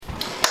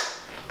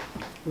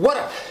What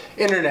up,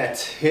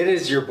 Internet? It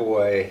is your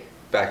boy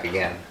back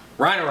again,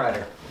 Rhino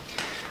Rider.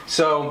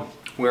 So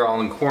we're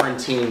all in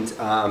quarantine.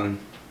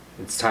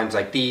 It's times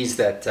like these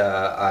that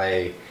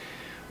I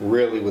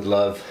really would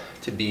love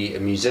to be a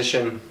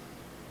musician.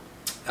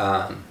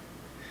 I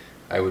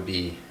would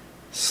be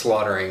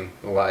slaughtering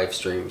live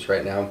streams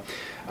right now.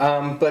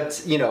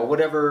 But you know,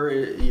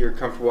 whatever you're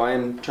comfortable, I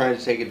am trying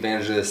to take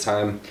advantage of this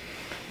time.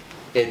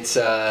 It's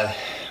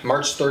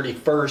March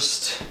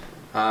 31st.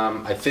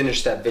 I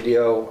finished that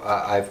video.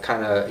 I've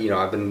kind of,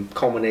 I've been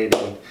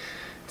culminating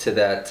to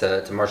that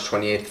to March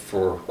 28th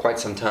for quite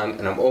some time,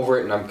 and I'm over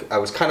it. And I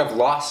was kind of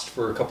lost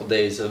for a couple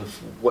days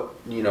of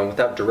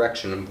without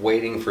direction. I'm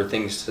waiting for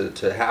things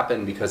to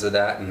happen because of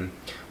that. And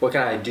what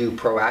can I do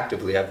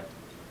proactively? I've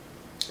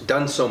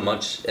done so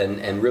much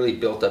and really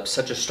built up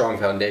such a strong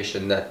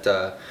foundation that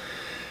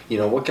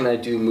what can I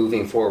do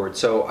moving forward?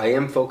 So I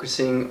am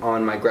focusing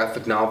on my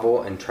graphic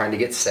novel and trying to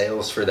get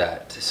sales for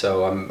that.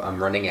 So I'm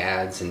running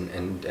ads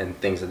and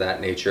things of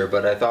that nature.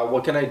 But I thought,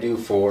 what can I do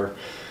for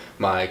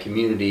my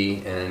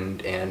community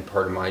and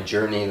part of my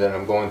journey that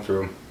I'm going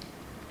through?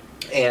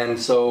 And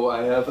so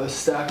I have a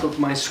stack of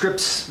my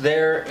scripts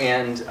there,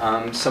 and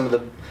some of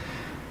the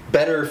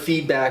better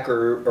feedback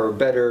or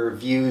better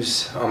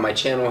views on my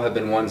channel have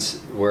been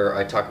ones where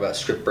I talk about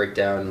script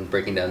breakdown,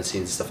 breaking down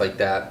scenes, stuff like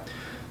that.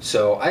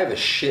 So I have a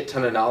shit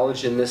ton of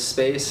knowledge in this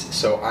space,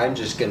 so I'm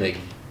just gonna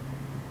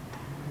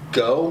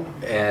go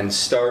and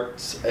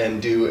start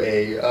and do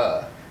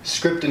a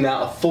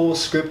full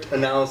script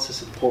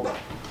analysis. Hold on.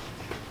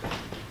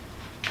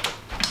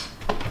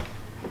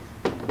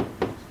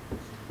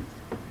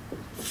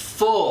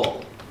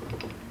 Full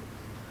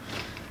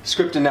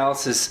script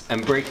analysis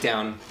and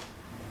breakdown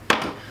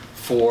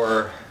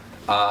for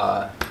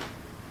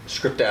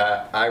script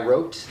I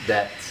wrote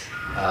that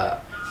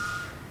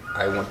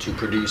I want to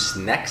produce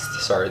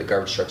next. Sorry, the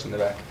garbage truck's in the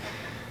back.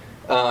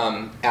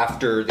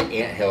 After the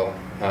Anthill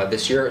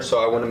this year,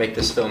 so I want to make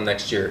this film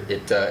next year.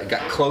 It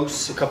got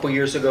close a couple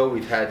years ago.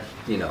 We've had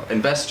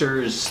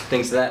investors,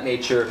 things of that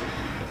nature,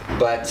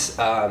 but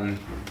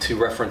to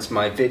reference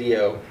my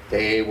video,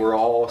 they were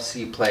all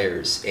C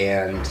players,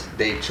 and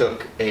they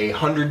took a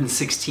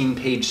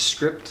 116-page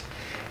script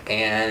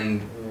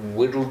and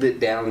whittled it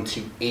down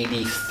to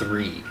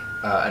 83.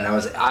 And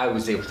I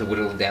was able to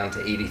whittle it down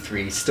to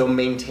 83, still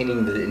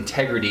maintaining the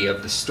integrity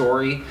of the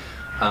story,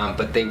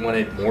 but they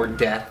wanted more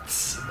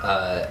deaths.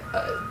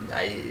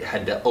 I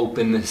had to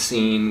open the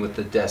scene with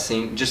the death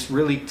scene, just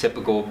really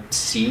typical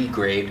C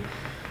grade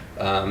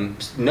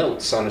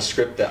notes on a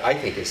script that I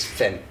think is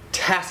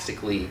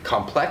fantastically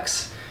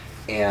complex,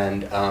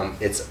 and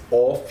it's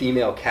all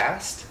female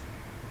cast,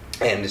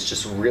 and it's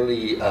just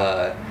really,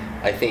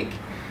 I think,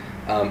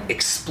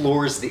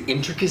 explores the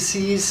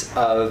intricacies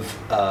of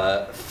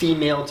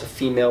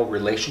female-to-female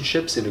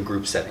relationships in a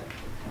group setting.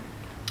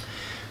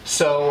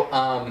 So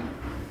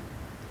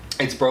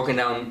it's broken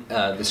down,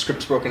 the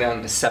script's broken down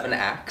into 7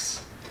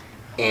 acts,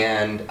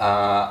 and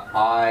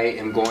I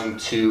am going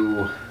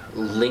to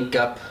link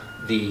up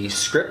the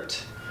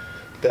script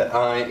that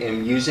I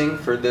am using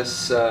for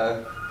this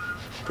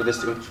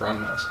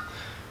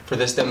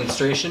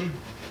demonstration,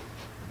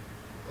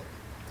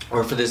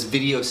 or for this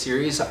video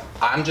series.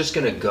 I'm just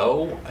gonna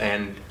go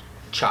and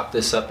chop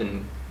this up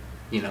in,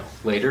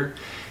 later,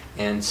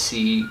 and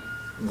see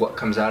what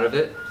comes out of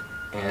it,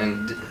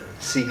 and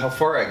see how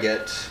far I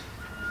get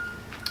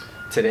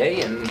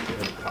today, and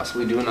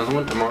possibly do another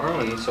one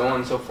tomorrow, and so on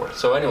and so forth.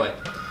 So anyway,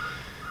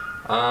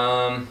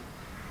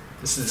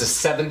 this is the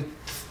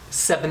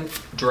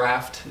seventh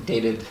draft,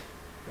 dated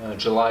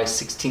July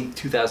 16th,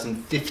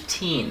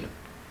 2015,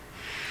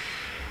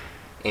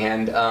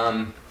 and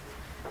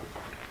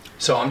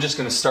so I'm just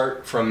going to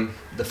start from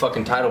the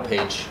fucking title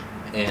page,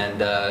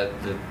 and the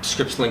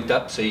script's linked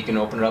up, so you can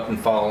open it up and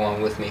follow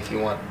along with me if you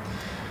want.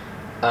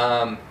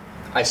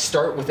 I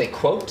start with a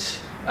quote.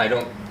 I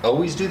don't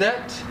always do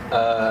that.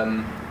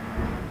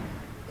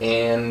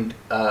 And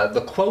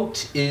the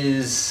quote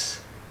is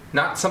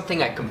not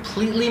something I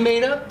completely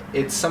made up.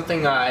 It's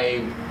something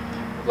I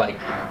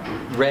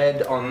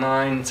read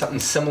online, something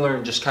similar,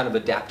 and just kind of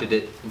adapted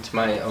it into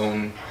my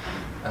own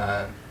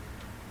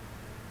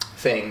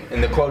thing.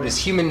 And the quote is,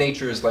 "Human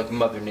nature is like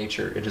Mother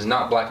Nature. It is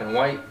not black and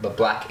white, but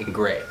black and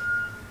gray."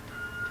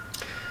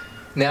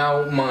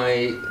 Now,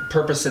 my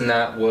purpose in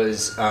that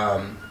was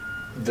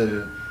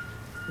the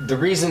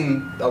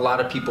reason a lot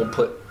of people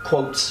put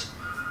quotes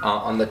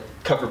on the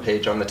cover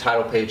page, on the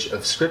title page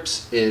of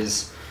scripts,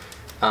 is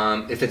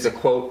if it's a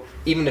quote,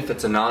 even if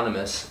it's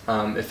anonymous,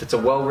 if it's a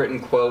well-written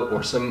quote or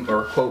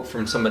a quote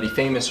from somebody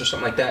famous or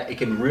something like that, it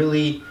can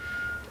really,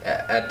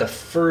 at the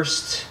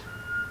first,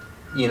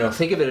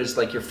 think of it as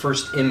like your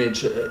first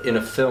image in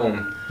a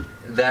film,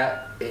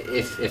 that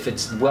if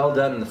it's well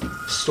done, the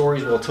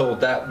story's well told,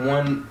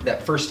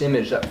 that first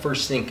image, that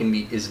first thing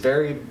is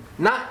very,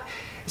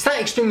 it's not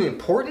extremely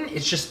important,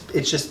 it's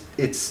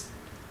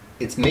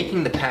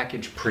making the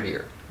package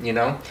prettier,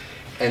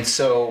 And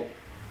so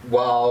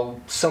while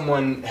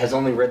someone has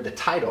only read the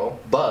title,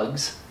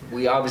 Bugs,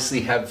 we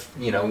obviously have,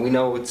 we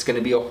know it's going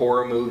to be a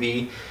horror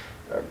movie,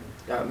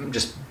 I'm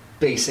just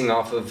basing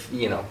off of,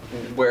 you know,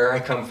 where I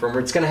come from.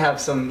 It's going to have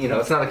some, you know,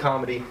 it's not a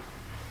comedy.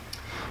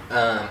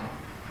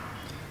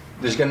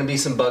 There's going to be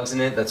some bugs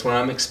in it. That's what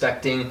I'm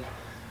expecting.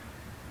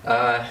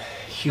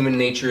 Human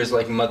nature is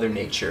like Mother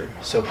Nature.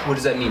 So what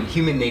does that mean?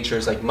 Human nature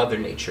is like Mother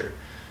Nature.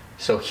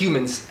 So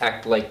humans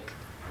act like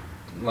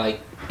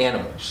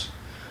animals.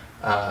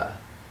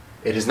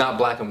 It is not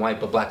black and white,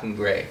 but black and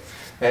gray.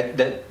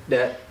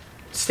 That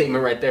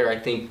statement right there, I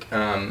think,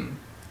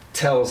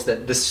 tells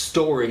that this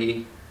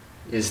story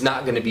is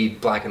not going to be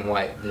black and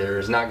white.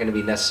 There's not going to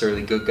be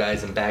necessarily good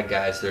guys and bad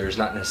guys. There's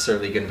not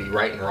necessarily going to be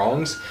right and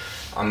wrongs.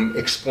 I'm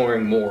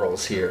exploring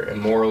morals here,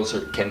 and morals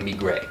can be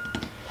gray.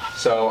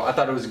 So I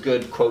thought it was a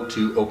good quote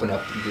to open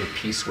up the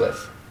piece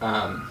with.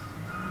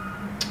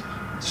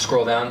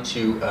 Scroll down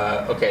to,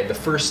 okay, the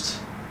first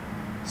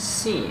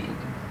scene.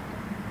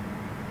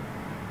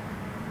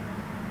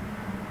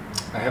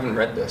 I haven't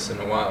read this in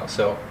a while,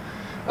 so,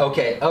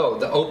 okay, oh,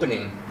 the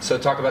opening. So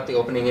talk about the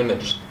opening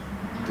image.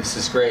 This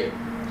is great.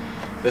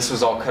 This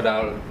was all cut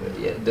out.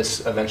 Yeah,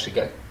 this eventually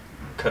got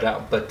cut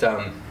out, but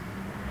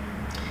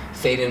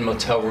fade in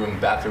motel room,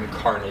 bathroom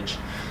carnage.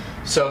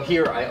 So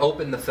here I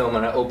open the film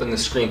and I open the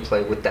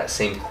screenplay with that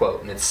same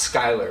quote, and it's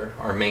Skyler,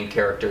 our main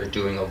character,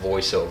 doing a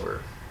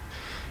voiceover.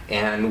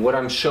 And what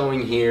I'm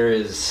showing here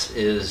is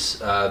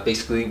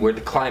basically where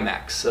the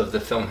climax of the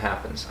film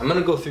happens. I'm going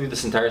to go through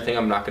this entire thing.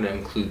 I'm not going to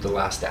include the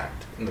last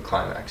act in the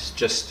climax.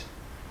 Just,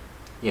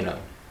 you know,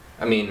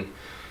 I mean,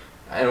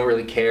 I don't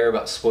really care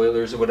about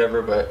spoilers or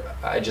whatever, but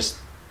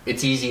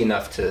it's easy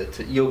enough to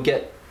you'll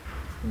get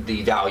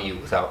the value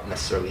without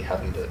necessarily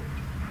having to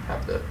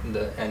have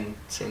the end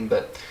scene.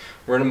 But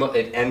we're in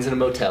it ends in a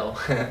motel.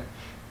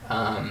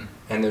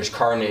 And there's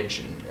carnage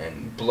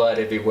and blood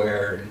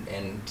everywhere,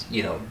 and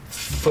you know,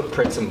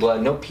 footprints and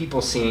blood. No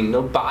people seen,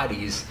 no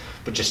bodies,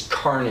 but just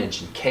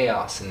carnage and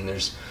chaos. And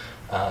there's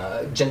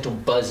gentle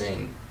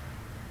buzzing.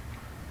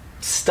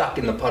 Stuck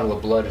in the puddle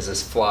of blood as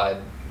this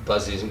fly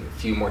buzzes a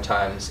few more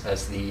times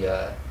as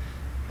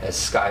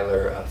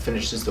Skyler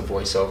finishes the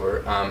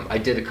voiceover. I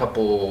did a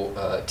couple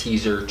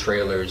teaser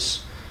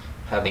trailers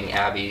having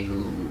Abby,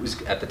 who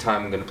was at the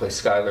time going to play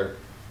Skyler,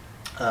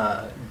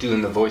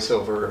 doing the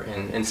voiceover,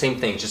 and same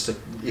thing, just an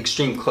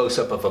extreme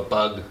close-up of a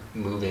bug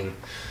moving.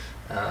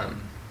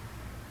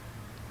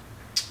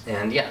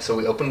 And yeah, so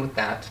we open with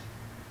that.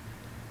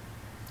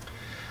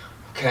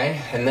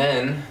 Okay, and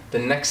then the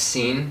next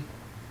scene,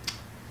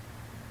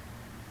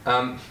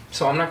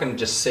 so I'm not going to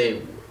just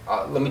say,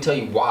 let me tell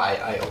you why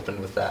I opened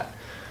with that.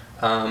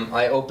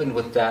 I opened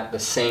with that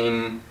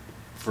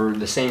for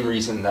the same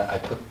reason that I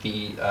put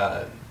the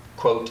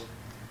quote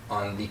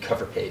on the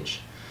cover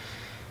page.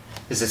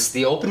 Is it's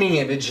the opening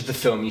image of the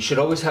film. You should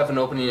always have an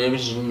opening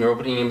image, and your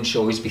opening image should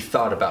always be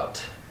thought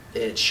about.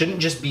 It shouldn't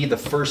just be the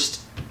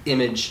first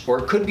image, or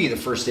it could be the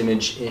first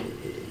image,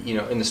 you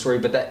know, in the story,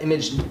 but that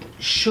image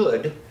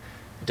should,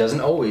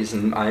 doesn't always,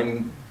 and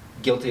I'm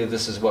guilty of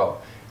this as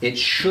well, it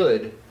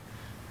should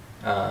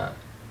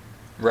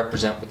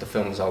represent what the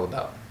film is all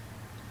about.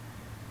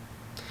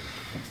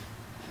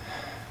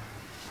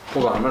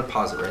 Hold on, I'm going to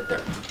pause it right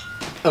there.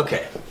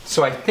 Okay,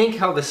 so I think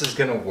how this is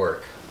going to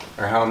work,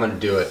 or how I'm going to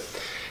do it,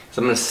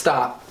 so I'm going to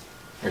stop,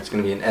 or it's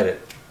going to be an edit,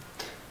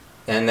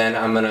 and then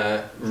I'm going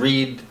to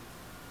read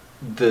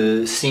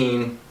the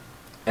scene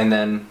and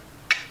then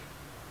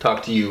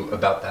talk to you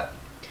about that.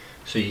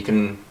 So you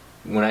can,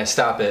 when I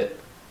stop it,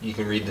 you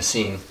can read the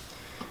scene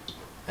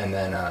and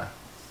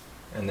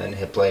then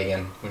hit play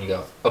again when you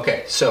go.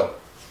 Okay, so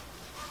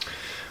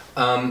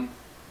open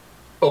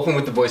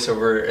with the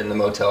voiceover in the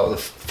motel, the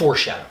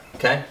foreshadow,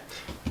 okay?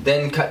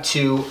 Then cut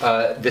to,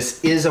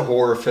 this is a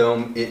horror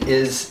film. It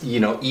is, you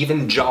know,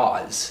 even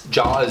Jaws.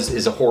 Jaws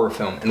is a horror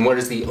film. And what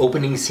is the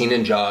opening scene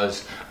in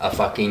Jaws? A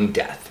fucking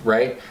death,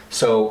 right?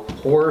 So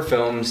horror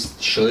films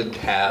should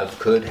have,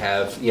 could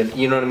have,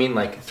 you know what I mean?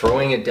 Like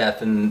throwing a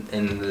death in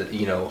the,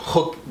 you know,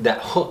 hook,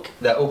 that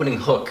opening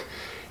hook,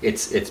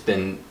 it's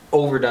been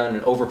overdone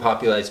and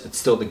overpopularized, but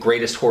still the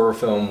greatest horror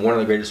film, one of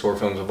the greatest horror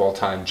films of all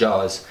time,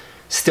 Jaws,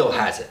 still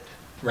has it.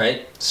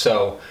 Right?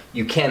 So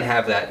you can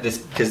have that,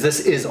 because this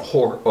is a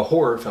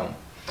horror film,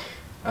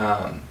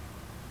 but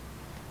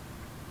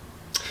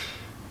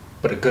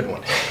a good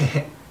one.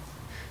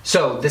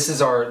 So this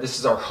is our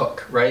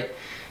hook, right?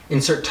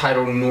 Insert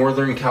title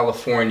Northern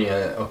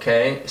California.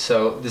 Okay,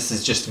 so this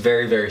is just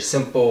very, very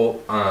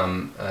simple.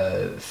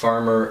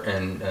 Farmer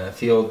and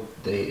field.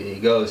 He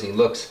goes, he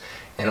looks,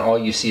 and all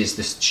you see is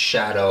this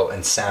shadow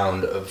and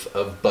sound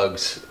of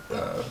bugs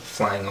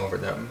flying over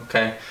them.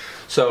 Okay.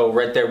 So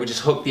right there, we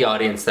just hook the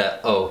audience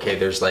that, oh, okay,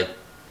 there's like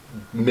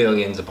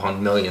millions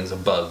upon millions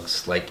of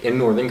bugs, like in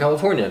Northern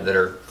California, that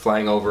are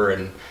flying over,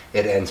 and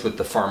it ends with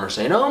the farmer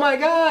saying, oh my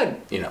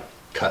God, you know,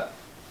 cut.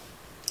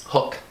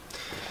 Hook.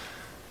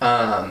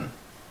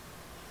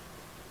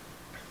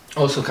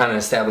 Also kind of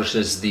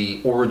establishes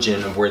the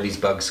origin of where these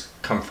bugs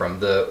come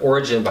from. The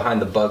origin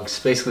behind the bugs,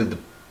 basically the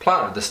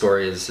plot of the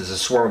story is a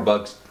swarm of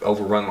bugs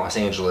overrun Los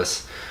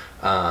Angeles.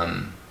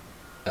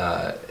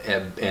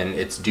 and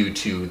it's due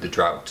to the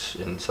drought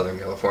in Southern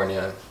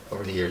California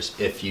over the years.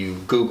 If you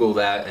Google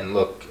that and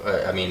look,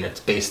 I mean, it's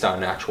based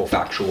on actual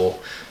factual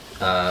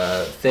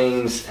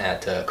things.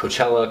 At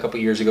Coachella a couple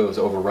years ago, it was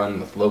overrun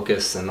with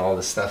locusts and all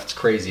this stuff. It's a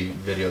crazy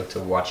video to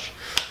watch,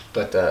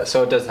 but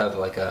so it does have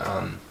like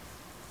a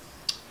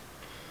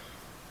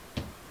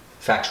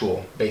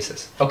factual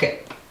basis.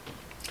 Okay.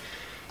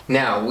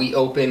 Now we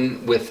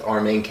open with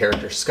our main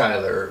character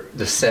Skylar,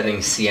 the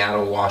setting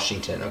Seattle,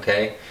 Washington,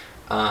 okay?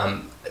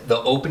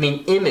 The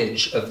opening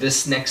image of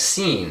this next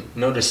scene,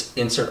 notice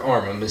insert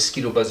arm, a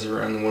mosquito buzzes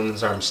around the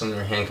woman's arm, suddenly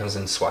her hand comes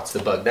in and swats the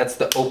bug. That's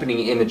the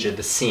opening image of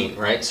the scene,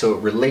 right? So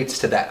it relates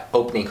to that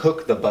opening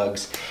hook, the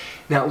bugs.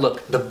 Now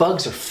look, the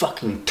bugs are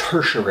fucking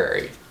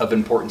tertiary of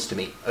importance to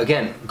me.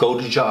 Again, go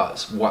to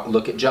Jaws,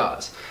 look at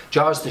Jaws.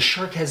 Jaws, the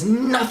shark has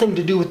nothing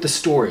to do with the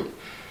story.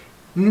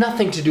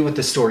 Nothing to do with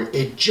the story.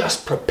 It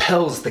just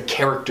propels the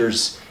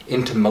characters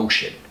into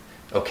motion,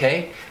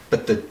 okay?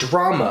 But the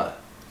drama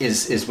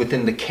is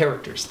within the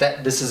characters.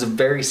 This is a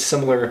very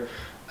similar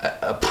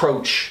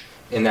approach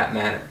in that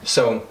manner.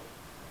 So,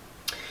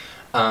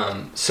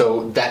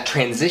 so that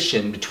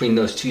transition between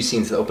those two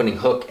scenes, the opening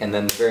hook, and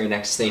then the very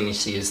next thing you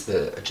see is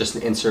just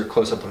an insert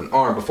close-up of an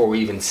arm before we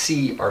even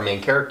see our main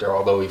character,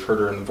 although we've heard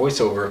her in the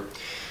voiceover.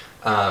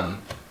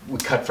 We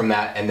cut from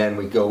that, and then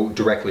we go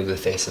directly to the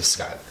face of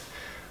Skylar.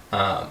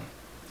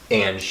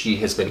 And she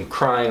has been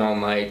crying all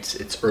night.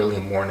 It's early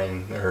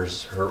morning.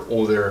 There's her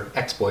older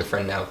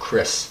ex-boyfriend now,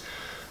 Chris,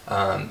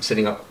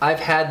 sitting up. I've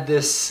had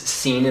this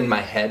scene in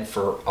my head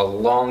for a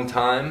long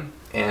time,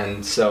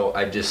 and so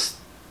I just,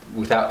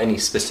 without any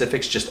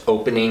specifics, just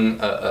opening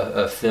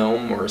a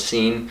film or a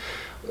scene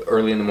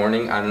early in the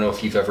morning. I don't know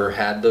if you've ever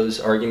had those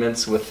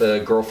arguments with a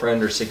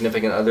girlfriend or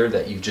significant other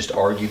that you've just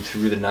argued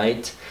through the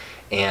night,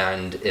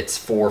 and it's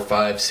 4,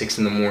 5, 6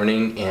 in the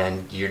morning,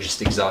 and you're just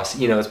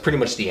exhausted. You know, it's pretty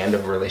much the end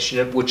of a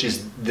relationship,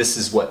 this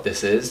is what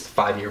this is,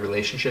 5-year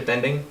relationship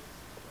ending.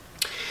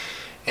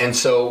 And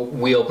so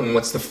we open,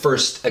 what's the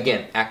first,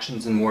 again,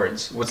 actions and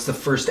words. What's the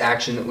first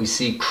action that we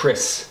see?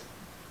 Chris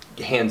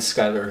hands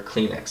Skylar a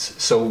Kleenex.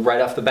 So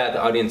right off the bat,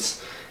 the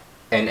audience,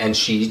 and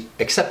she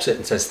accepts it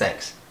and says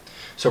thanks.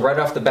 So right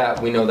off the bat,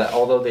 we know that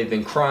although they've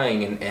been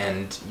crying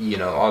and you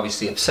know,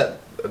 obviously upset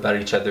about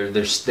each other,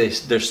 they're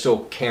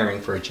still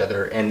caring for each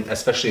other, and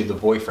especially the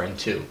boyfriend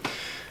too.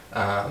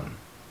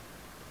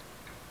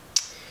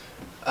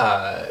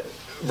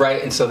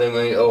 Right, and so then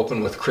we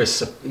open with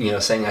Chris, you know,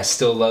 saying "I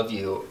still love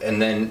you," and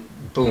then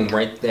boom,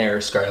 right there,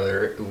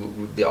 Skylar,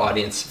 the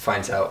audience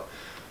finds out.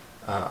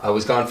 I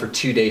was gone for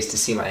 2 days to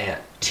see my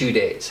aunt. 2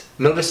 days.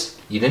 Notice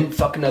you didn't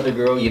fuck another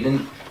girl. You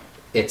didn't.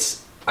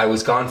 I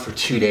was gone for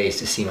 2 days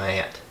to see my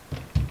aunt.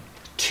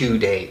 2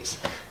 days.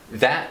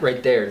 That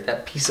right there,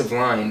 that piece of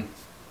line,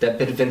 that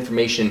bit of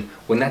information,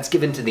 when that's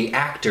given to the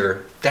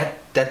actor,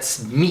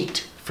 that's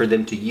meat for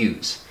them to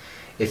use.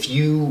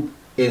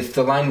 If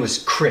the line was,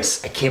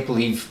 Chris, I can't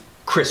believe,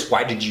 Chris,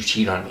 why did you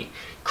cheat on me?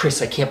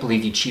 Chris, I can't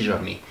believe you cheated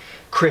on me.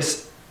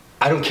 Chris,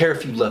 I don't care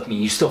if you love me,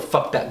 you still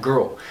fucked that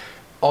girl.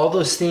 All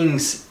those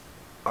things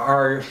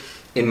are,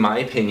 in my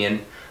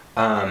opinion,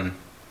 are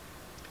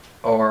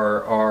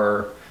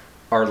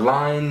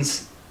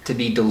lines to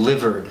be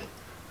delivered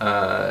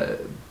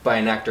by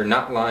an actor,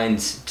 not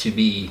lines to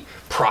be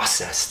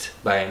processed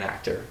by an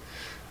actor.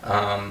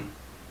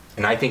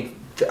 And I think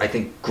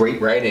great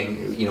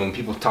writing, you know, when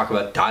people talk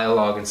about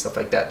dialogue and stuff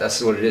like that,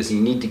 that's what it is. You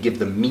need to give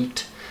the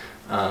meat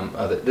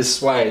of it. This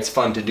is why it's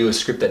fun to do a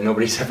script that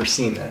nobody's ever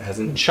seen, that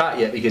hasn't been shot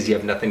yet, because you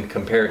have nothing to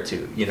compare it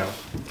to. You know,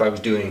 if I was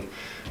doing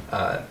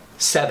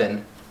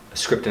Seven, a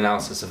script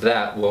analysis of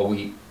that, well,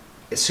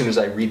 as soon as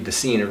I read the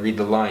scene or read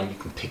the line, you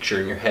can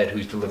picture in your head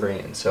who's delivering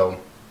it. And so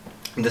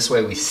this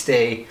way we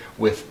stay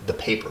with the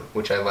paper,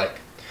 which I like.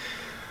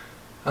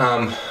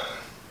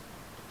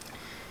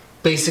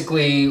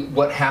 Basically,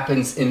 what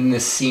happens in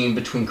this scene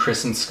between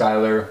Chris and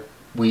Skylar,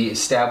 we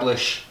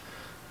establish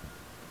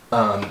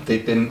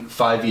they've been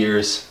 5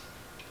 years.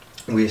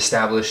 We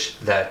establish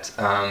that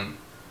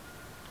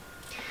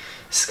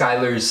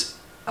Skylar's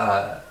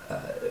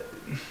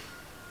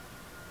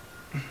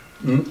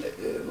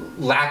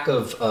lack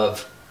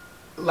of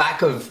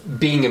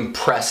being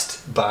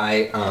impressed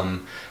by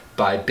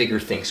bigger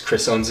things.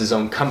 Chris owns his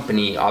own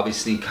company,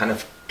 obviously kind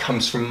of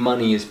comes from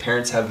money. His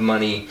parents have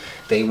money.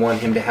 They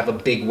want him to have a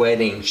big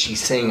wedding. She's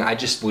saying, I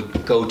just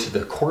would go to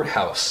the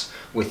courthouse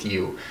with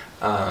you.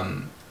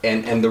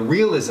 And the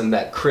realism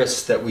that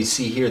Chris, that we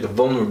see here, the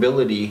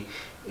vulnerability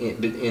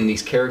in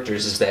these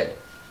characters is that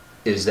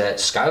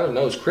Skylar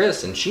knows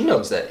Chris, and she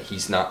knows that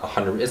he's not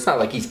 100. It's not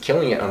like he's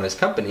killing it on his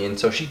company, and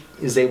so she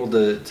is able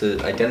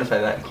to identify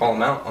that and call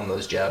him out on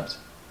those jabs.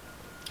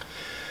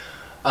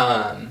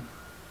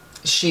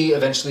 She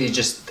eventually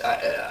just,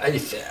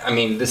 I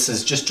mean, this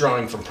is just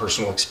drawing from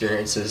personal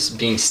experiences,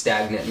 being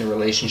stagnant in a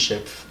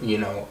relationship, you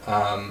know,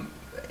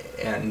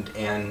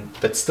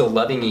 but still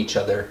loving each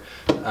other,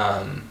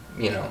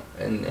 you know,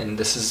 and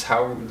this is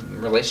how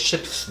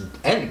relationships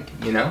end,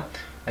 you know.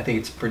 I think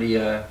it's pretty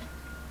on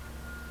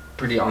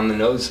the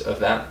nose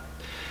of that.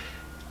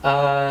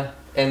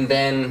 And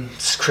then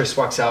Chris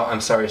walks out.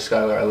 I'm sorry,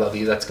 Skylar, I love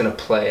you. That's going to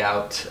play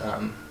out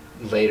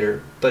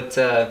later. But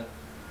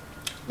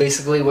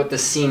basically what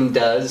this scene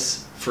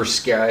does for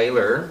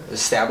Skylar,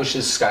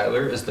 establishes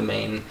Skylar as the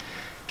main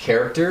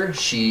character.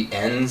 She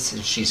ends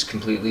and she's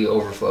completely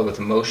overflowed with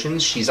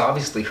emotions. She's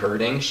obviously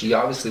hurting. She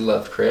obviously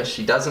loved Chris.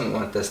 She doesn't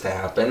want this to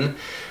happen.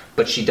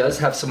 But she does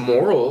have some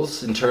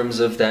morals in terms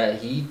of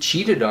that he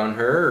cheated on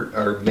her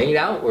or made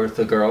out with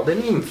the girl.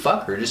 Didn't even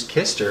fuck her, just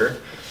kissed her.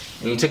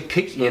 And he took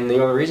pictures, and the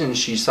only reason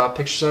she saw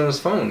pictures on his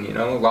phone. You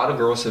know, a lot of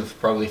girls have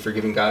probably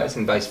forgiven guys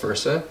and vice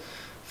versa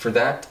for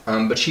that,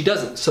 but she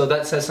doesn't. So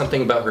that says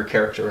something about her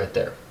character right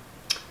there.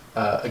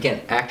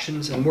 Again,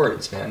 actions and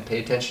words, man. Pay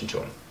attention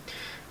to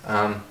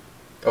them.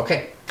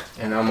 Okay,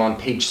 and I'm on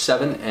page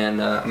 7, and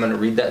I'm going to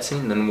read that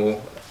scene, then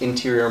we'll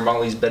interior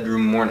Molly's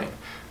bedroom morning,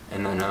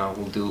 and then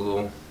we'll do a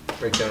little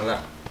breakdown of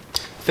that.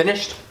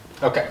 Finished?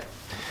 Okay.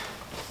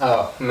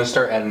 I'm going to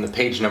start adding the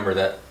page number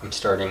that I'm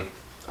starting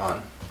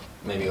on.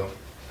 Maybe it'll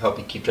help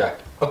you keep track.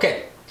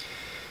 Okay.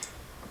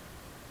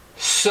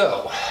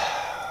 So,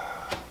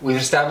 we've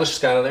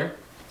established Skylar.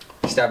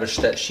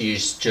 Established that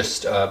she's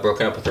just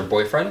broken up with her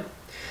boyfriend.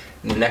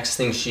 And the next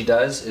thing she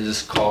does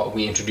is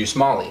we introduce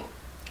Molly,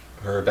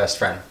 her best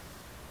friend.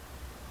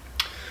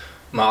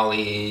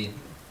 Molly,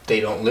 they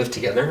don't live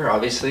together,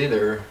 obviously.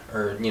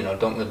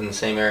 Don't live in the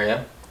same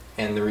area.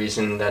 And the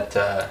reason that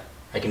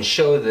I can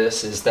show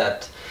this is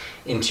that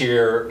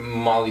interior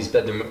Molly's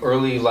bedroom,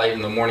 early light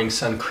in the morning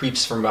sun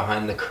creeps from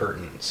behind the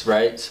curtains,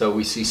 right? So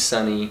we see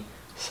sun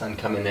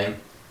coming in.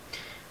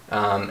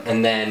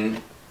 And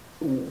then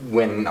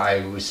when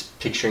I was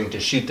picturing to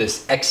shoot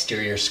this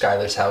exterior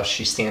Skylar's house,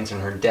 she stands on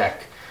her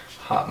deck,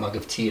 hot mug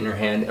of tea in her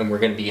hand, and we're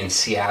going to be in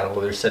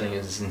Seattle. Their setting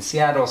is in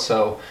Seattle,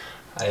 so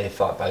I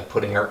thought by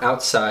putting her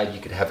outside,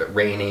 you could have it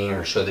raining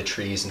or show the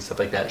trees and stuff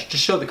like that.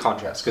 Just show the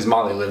contrast, because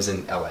Molly lives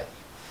in LA,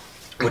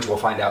 which we'll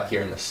find out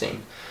here in this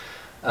scene.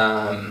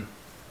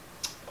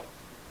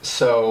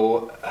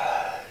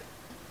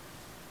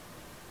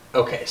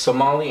 Okay, so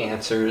Molly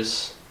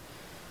answers,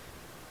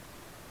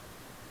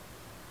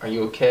 "Are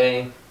you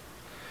okay?"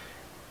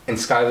 And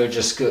Skylar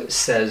just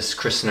says,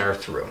 "Chris and I are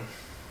through."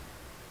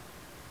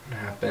 What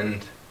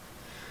happened?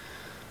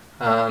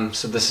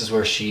 So this is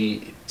where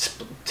she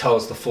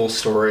tells the full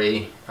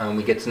story.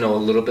 We get to know a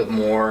little bit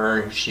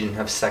more. She didn't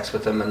have sex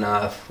with him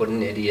enough. What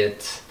an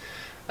idiot.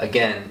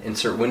 Again,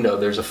 insert window.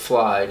 There's a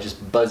fly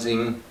just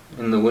buzzing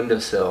in the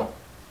windowsill.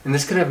 And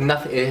this could have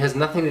nothing, it has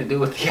nothing to do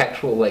with the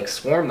actual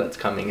swarm that's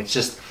coming. It's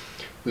just,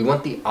 we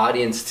want the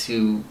audience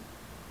to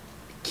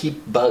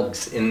keep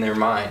bugs in their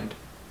mind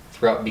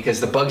throughout, because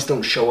the bugs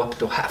don't show up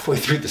until halfway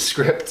through the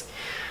script,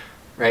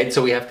 right?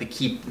 So we have to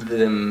keep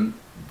them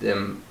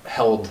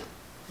held,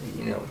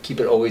 keep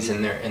it always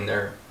in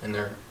their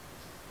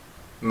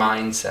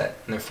mindset,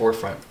 in their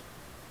forefront.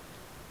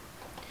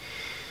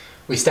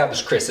 We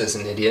established Chris as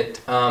an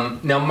idiot.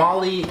 Now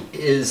Molly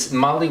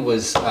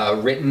was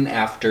written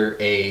after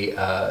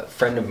a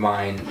friend of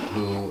mine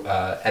who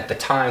at the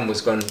time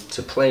was going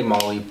to play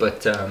Molly,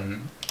 but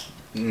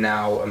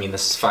now,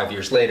 this is 5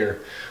 years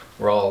later,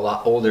 we're all a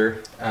lot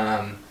older,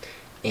 and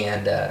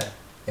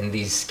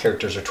these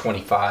characters are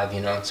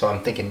 25, so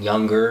I'm thinking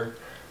younger.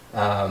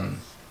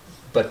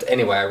 But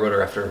anyway, I wrote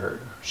her after her.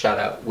 Shout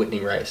out Whitney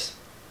Rice.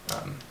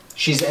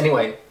 She's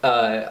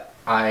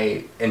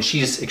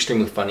she's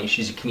extremely funny.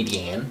 She's a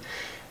comedian,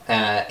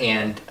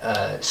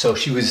 so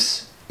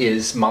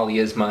Molly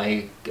is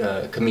my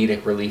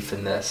comedic relief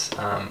in this.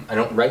 I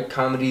don't write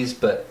comedies,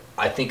 but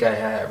I think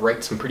I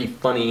write some pretty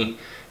funny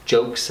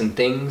jokes and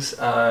things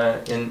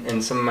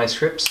in some of my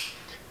scripts.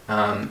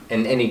 And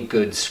any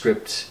good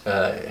script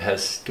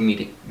has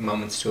comedic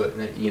moments to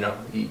it.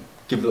 You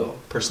give the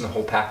person the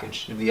whole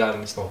package, give the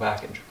audience the whole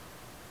package.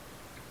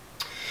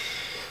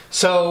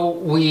 So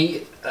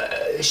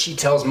she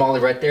tells Molly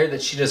right there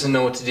that she doesn't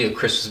know what to do.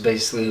 Chris was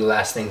basically the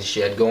last thing she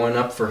had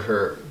going for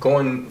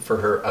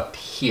her up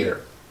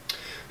here.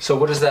 So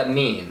what does that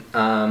mean?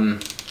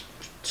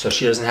 So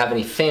she doesn't have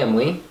any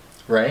family,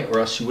 right? Or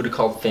else she would have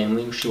called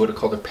family. She would have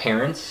called her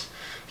parents.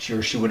 She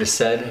would have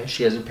said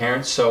she has her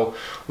parents. So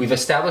we've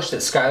established that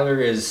Skylar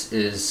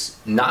is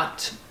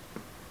not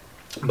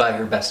by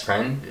her best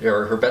friend,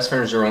 or her best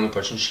friend is her only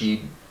person.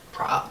 She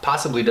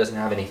possibly doesn't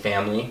have any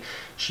family.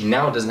 She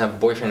now doesn't have a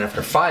boyfriend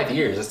after 5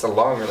 years. That's a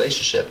long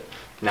relationship.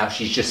 Now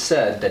she's just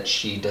said that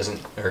she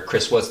doesn't, or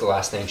Chris was the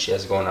last name she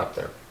has going up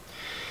there.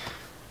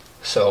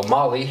 So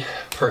Molly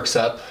perks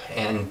up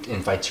and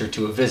invites her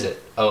to a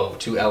visit. Oh,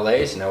 to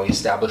LA, so now we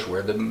establish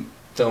where the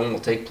film will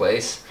take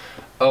place.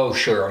 Oh,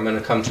 sure, I'm going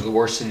to come to the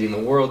worst city in the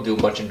world, do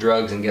a bunch of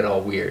drugs, and get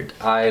all weird.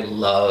 I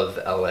love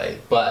LA,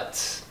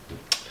 but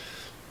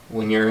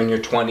when you're in your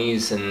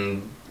 20s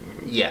and,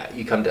 yeah,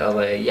 you come to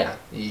LA, yeah,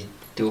 you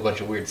do a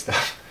bunch of weird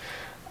stuff.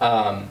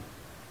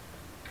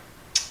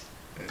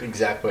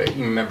 Exactly.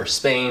 You remember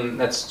Spain?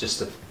 That's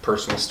just a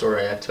personal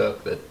story I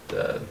took that,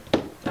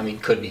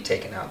 could be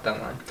taken out, that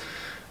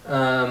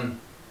line.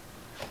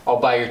 I'll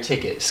buy your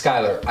ticket.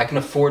 Skylar, I can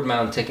afford my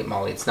own ticket,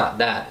 Molly. It's not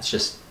that. It's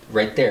just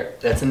right there.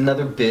 That's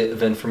another bit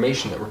of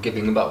information that we're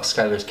giving about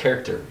Skylar's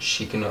character.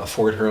 She can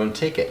afford her own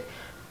ticket.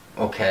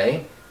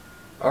 Okay.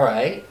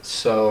 Alright,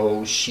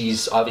 so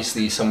she's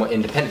obviously somewhat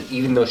independent.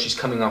 Even though she's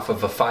coming off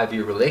of a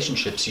 5-year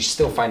relationship, she's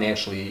still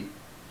financially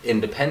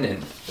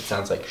independent. It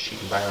sounds like she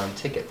can buy her own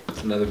ticket.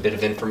 It's another bit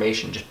of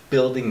information, just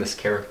building this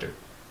character.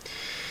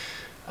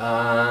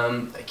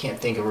 I can't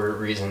think of a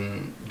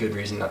good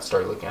reason not to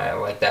start looking at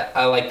it.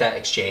 I like that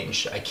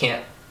exchange. I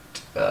can't,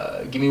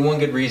 give me one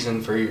good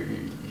reason for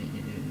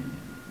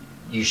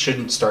you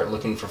shouldn't start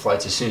looking for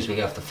flights as soon as we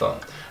get off the phone.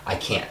 I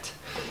can't.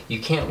 You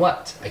can't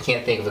what? I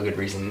can't think of a good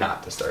reason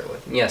not to start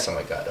looking. Yes, oh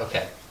my god,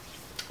 okay.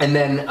 And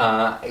then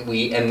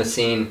we end the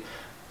scene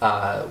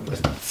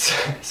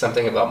with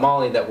something about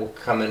Molly that will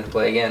come into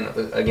play again.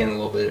 Again, a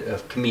little bit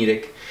of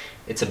comedic.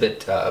 It's a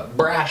bit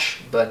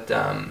brash, but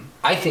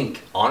I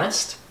think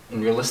honest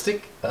and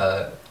realistic.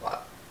 I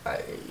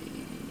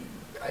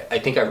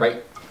think I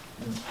write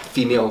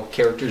female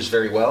characters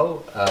very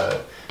well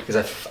because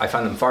I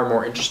find them far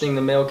more interesting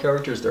than male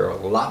characters. They're a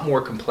lot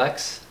more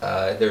complex.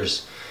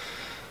 There's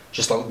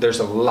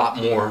a lot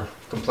more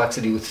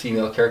complexity with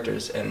female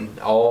characters, and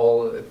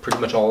pretty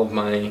much all of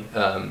my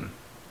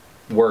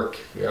work,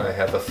 I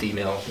have a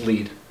female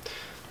lead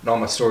in all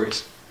my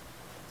stories.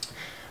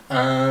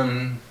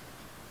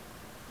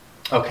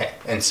 Okay,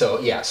 and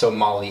so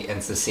Molly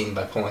ends the scene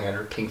by pulling out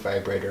her pink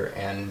vibrator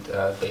and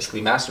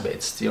basically masturbates.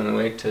 It's the only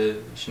way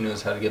she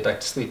knows how to get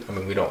back to sleep. I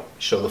mean, we don't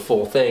show the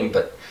full thing,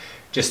 but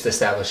just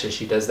establishes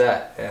she does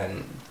that.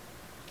 And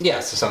yeah,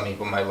 so some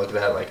people might look at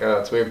that like, oh,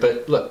 that's weird,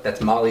 but look,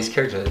 that's Molly's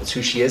character. That's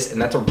who she is,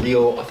 and that's a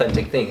real,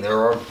 authentic thing. There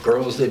are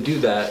girls that do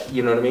that,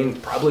 you know what I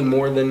mean? Probably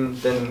more than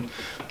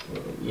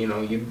you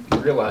know, you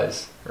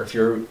realize. Or if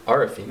you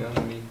are a female,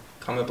 I mean,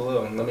 comment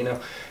below and let me know.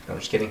 No, I'm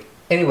just kidding.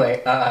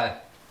 Anyway,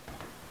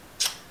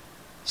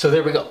 so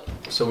there we go.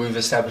 So we've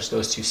established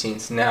those two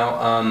scenes.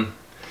 Now,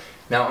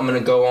 now I'm gonna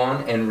go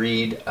on and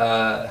read.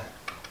 I'm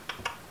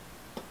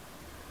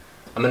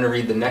gonna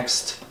read the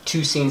next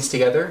two scenes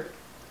together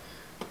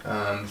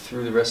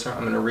through the restaurant.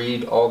 I'm gonna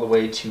read all the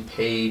way to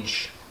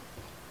page.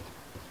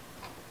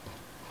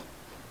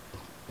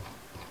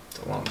 It's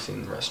a long scene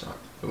in the restaurant.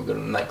 We'll go to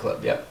the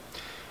nightclub. Yep.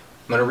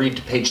 I'm gonna read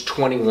to page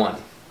 21.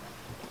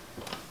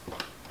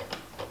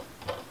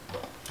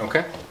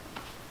 Okay.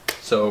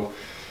 So.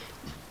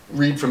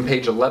 Read from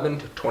page 11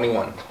 to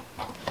 21,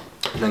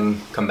 and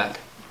then come back.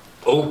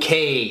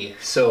 Okay,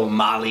 so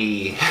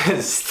Molly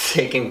is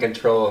taking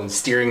control and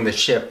steering the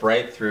ship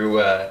right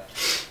through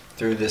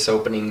through this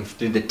opening,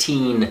 through the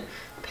teen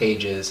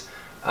pages.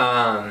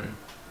 All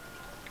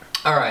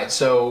right,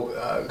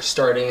 so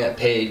starting at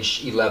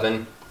page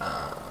 11,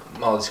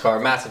 Molly's car,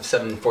 massive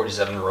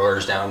 747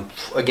 roars down.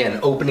 Again,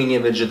 opening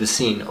image of the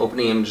scene,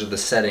 opening image of the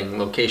setting,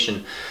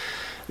 location.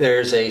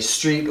 There's a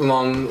street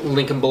along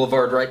Lincoln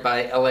Boulevard right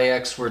by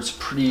LAX where it's a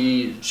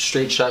pretty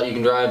straight shot you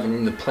can drive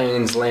and the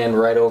planes land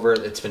right over it.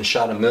 It's been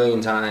shot a million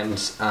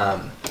times.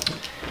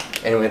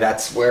 Anyway,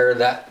 that's where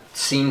that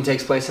scene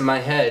takes place in my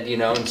head, you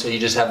know, and so you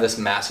just have this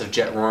massive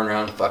jet roaring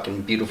around,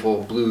 fucking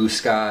beautiful blue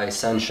sky,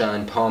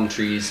 sunshine, palm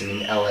trees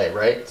in LA,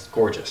 right? It's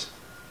gorgeous.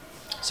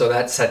 So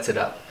that sets it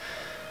up.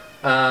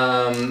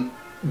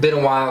 Been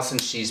a while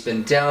since she's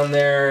been down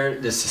there.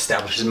 This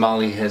establishes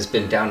Molly has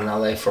been down in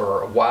LA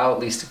for a while, at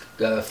least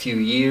a few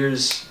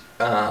years.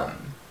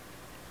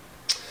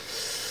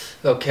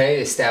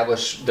 Okay,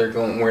 establish they're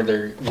going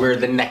where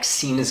the next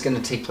scene is going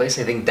to take place.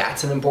 I think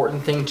that's an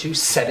important thing too,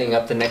 setting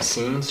up the next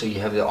scene so you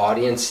have the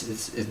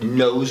audience it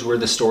knows where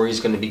the story is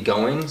going to be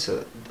going.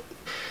 So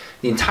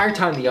the entire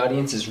time the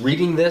audience is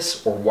reading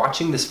this or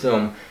watching this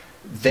film,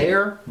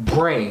 their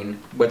brain,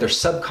 whether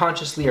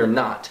subconsciously or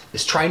not,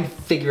 is trying to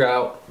figure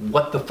out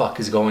what the fuck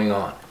is going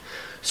on.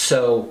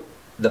 So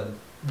the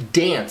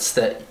dance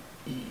that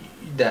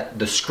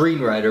the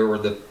screenwriter or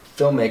the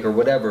filmmaker,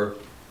 whatever,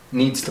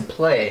 needs to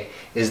play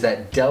is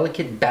that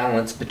delicate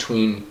balance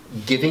between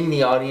giving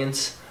the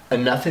audience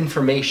enough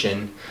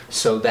information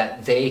so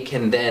that they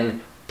can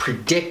then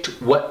predict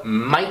what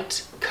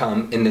might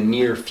come in the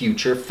near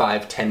future,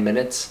 5, 10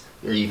 minutes,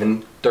 or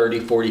even 30,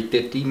 40,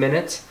 50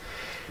 minutes,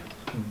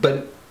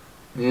 but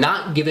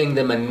not giving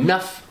them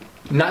enough,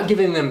 not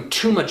giving them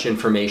too much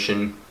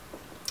information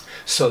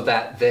so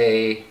that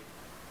they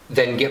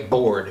then get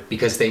bored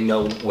because they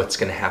know what's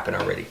going to happen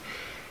already.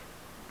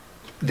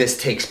 This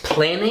takes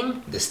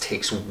planning, this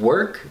takes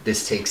work,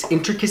 this takes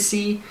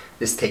intricacy,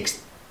 this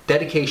takes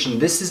dedication.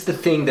 This is the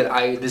thing that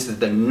this is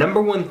the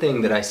number one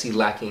thing that I see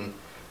lacking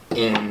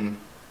in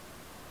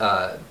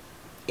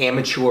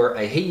amateur,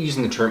 I hate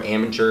using the term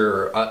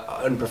amateur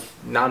or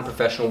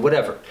non-professional,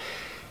 whatever.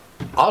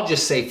 I'll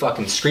just say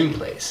fucking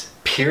screenplays,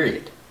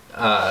 period.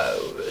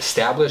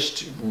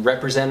 Established,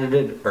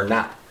 represented, or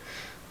not.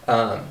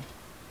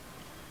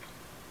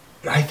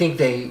 I think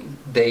they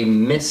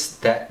miss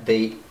that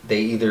they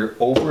either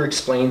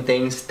over-explain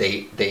things,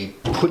 they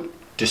put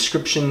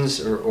descriptions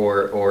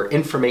or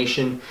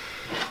information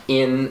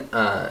in,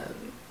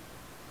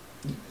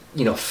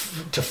 you know,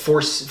 to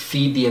force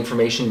feed the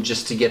information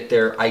just to get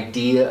their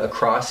idea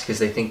across because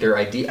they think their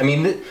idea, I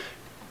mean,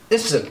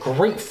 this is a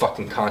great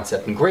fucking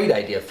concept and great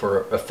idea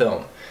for a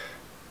film.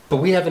 But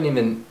we haven't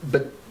even,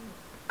 but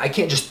I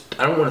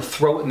don't want to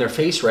throw it in their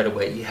face right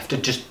away. You have to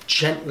just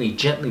gently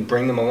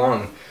bring them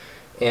along.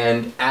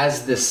 And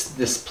as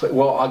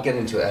well, I'll get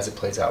into it as it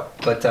plays out.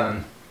 But,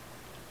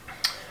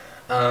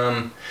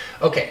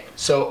 okay,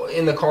 so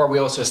in the car we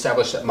also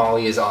established that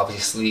Molly is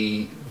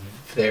obviously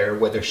there,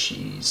 whether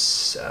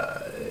she's,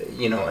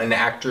 you know, an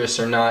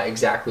actress or not,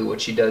 exactly what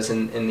she does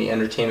in the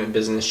entertainment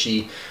business.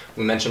 We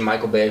mentioned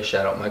Michael Bay,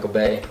 shout out Michael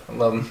Bay, I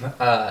love him,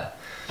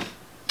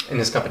 and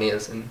his company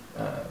is in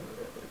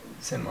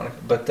Santa Monica,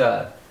 but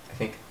I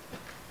think,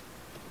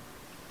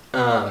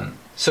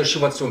 so she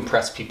wants to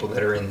impress people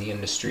that are in the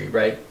industry,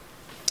 right?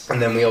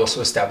 And then we also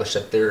established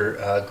that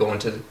they're going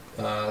to,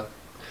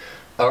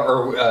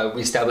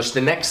 we established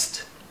the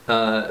next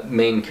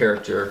main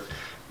character,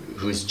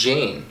 who is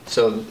Jane.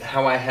 So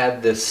how I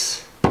had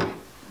this,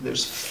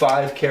 there's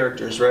 5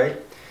 characters, right?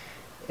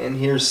 And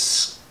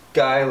here's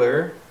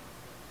Skylar,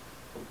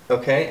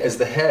 okay, as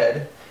the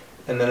head,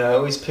 and then I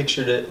always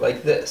pictured it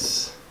like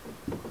this.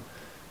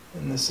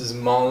 And this is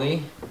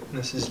Molly, and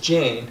this is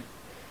Jane.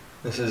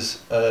 This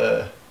is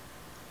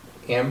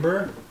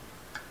Amber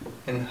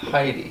and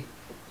Heidi.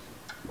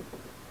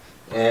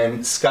 And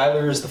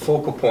Skylar is the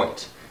focal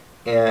point.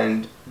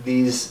 And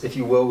these, if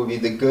you will, would be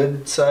the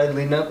good side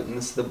leading up, and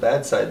this is the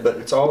bad side, but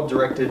it's all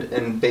directed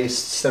and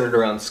centered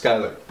around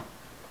Skylar.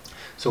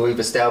 So we've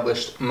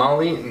established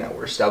Molly, and now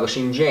we're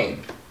establishing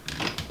Jane.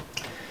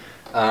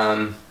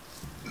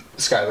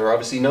 Skylar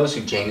obviously knows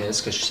who Jane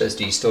is, because she says,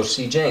 "Do you still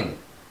see Jane?"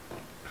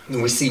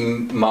 And we see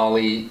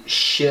Molly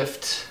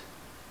shift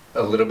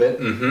a little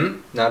bit,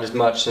 not as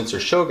much since her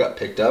show got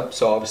picked up,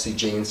 so obviously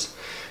Jane's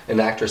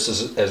an actress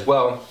as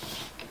well.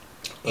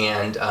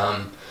 And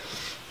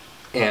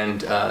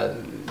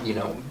you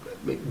know,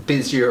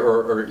 busier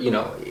or you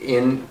know,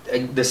 in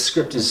this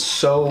script is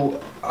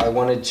so, I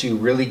wanted to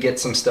really get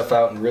some stuff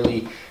out and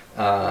really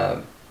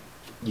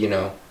you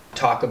know,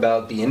 talk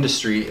about the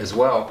industry as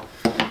well.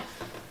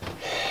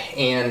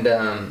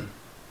 And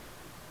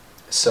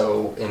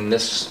so in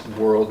this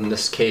world, in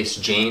this case,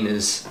 Jane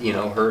is, you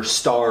know, her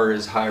star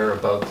is higher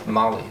above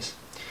Molly's.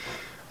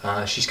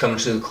 She's coming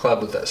to the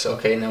club with us.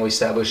 Okay, now we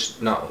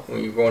established, not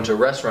we're going to a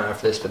restaurant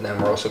after this, but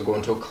then we're also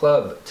going to a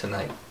club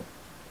tonight.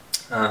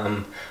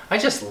 I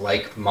just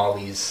like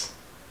Molly's,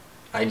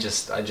 I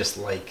just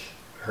like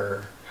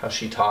her, how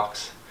she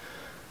talks.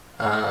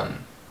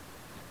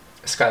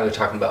 Skylar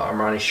talking about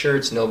Armani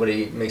shirts,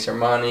 nobody makes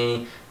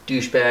Armani,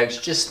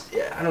 douchebags, just,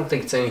 I don't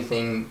think it's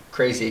anything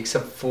crazy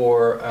except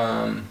for,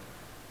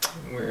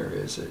 where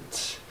is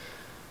it?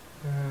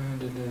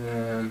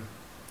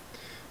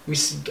 We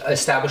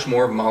establish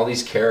more of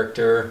Molly's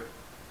character.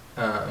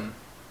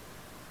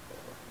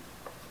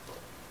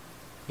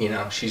 You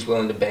know, she's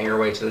willing to bang her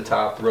way to the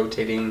top,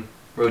 rotating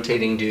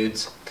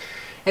dudes.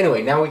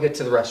 Anyway, now we get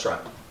to the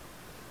restaurant.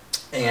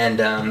 And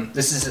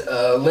this is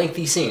a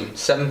lengthy scene,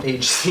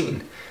 7-page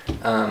scene.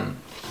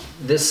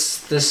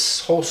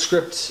 This whole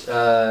script,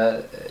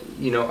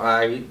 you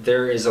know,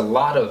 there is a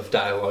lot of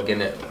dialogue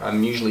in it.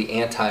 I'm usually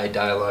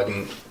anti-dialogue,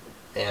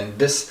 and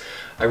this,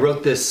 I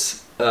wrote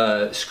this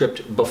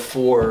script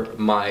before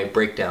my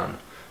breakdown,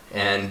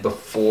 and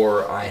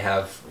before I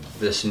have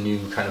this new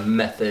kind of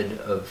method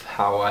of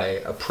how I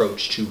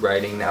approach to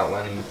writing,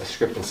 outlining a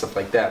script and stuff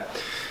like that.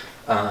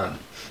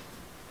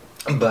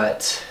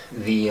 But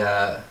the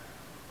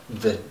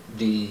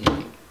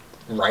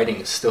writing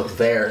is still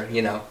there,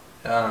 you know.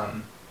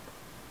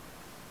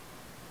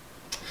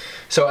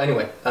 So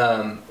anyway,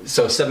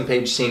 so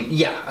 7-page scene.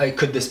 Yeah,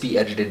 could this be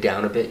edited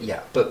down a bit?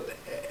 Yeah, but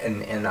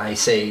and I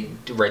say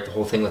to write the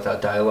whole thing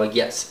without dialogue.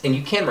 Yes, and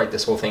you can write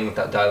this whole thing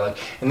without dialogue.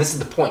 And this is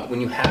the point: when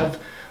you have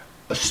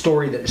a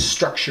story that is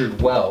structured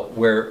well,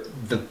 where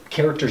the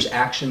character's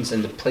actions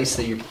and the place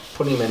that you're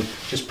putting them in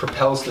just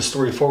propels the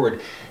story forward,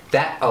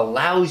 that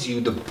allows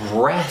you the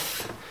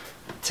breadth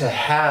to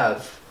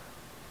have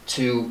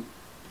to,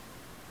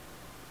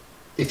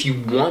 if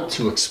you want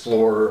to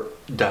explore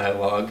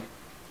dialogue,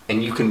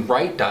 and you can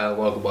write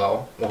dialogue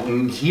well,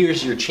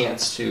 here's your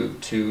chance to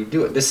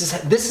do it. This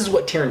is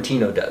what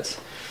Tarantino does.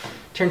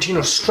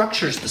 Tarantino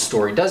structures the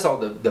story, does all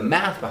the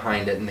math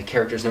behind it and the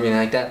characters and everything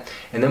like that,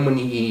 and then when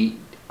he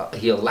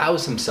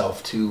allows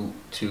himself to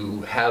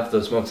have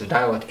those moments of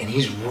dialogue, and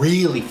he's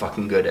really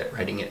fucking good at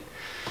writing it.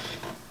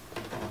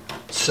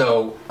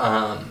 So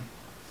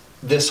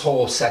this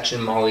whole section,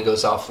 Molly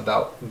goes off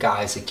about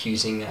guys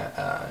accusing,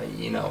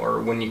 you know,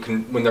 or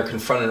when they're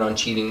confronted on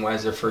cheating, why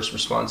is their first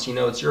response, you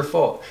know, it's your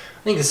fault.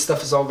 I think this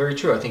stuff is all very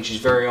true. I think she's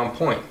very on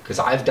point, because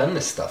I've done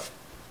this stuff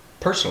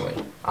personally.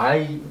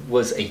 I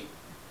was a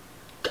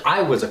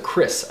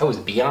Chris. I was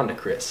beyond a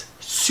Chris.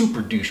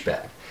 Super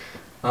douchebag.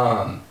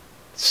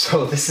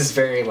 So this is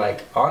very,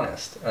 like,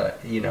 honest,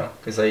 you know,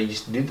 because I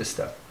used to do this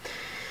stuff.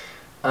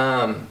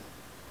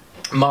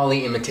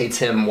 Molly imitates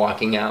him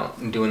walking out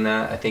and doing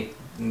that. I think,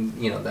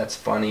 you know, that's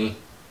funny.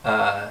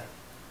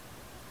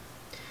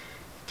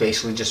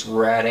 Basically just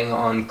ratting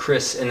on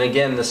Chris. And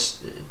again,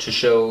 this to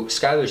show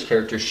Skylar's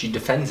character, she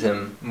defends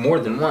him more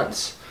than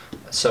once.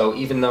 So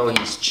even though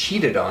he's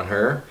cheated on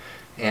her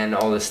and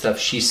all this stuff,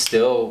 she's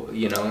still,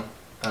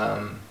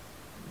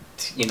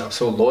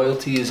 so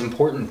loyalty is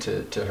important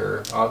to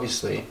her,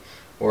 obviously,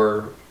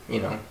 or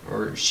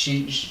or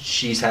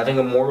she's having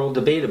a moral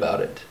debate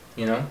about it,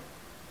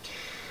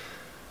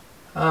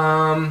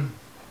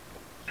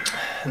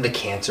 The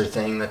cancer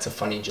thing, that's a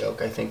funny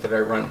joke, I think,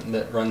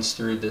 that runs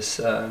through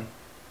this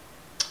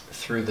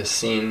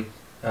scene.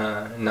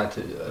 Not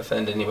to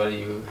offend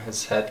anybody who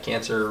has had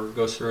cancer or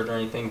goes through it or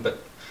anything, but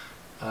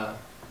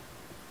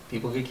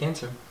people get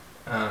cancer,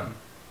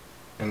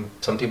 and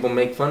some people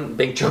make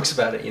big jokes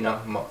about it.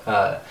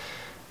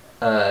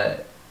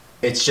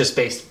 It's just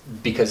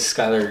because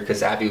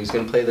Abby was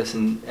going to play this,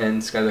 and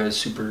Skylar has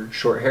super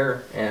short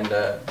hair and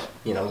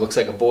looks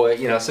like a boy.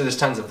 So there's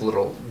tons of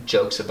little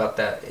jokes about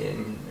that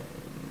in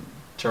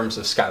terms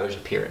of Skylar's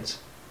appearance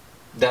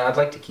that I'd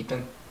like to keep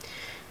in,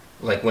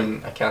 like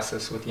when I cast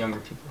this with younger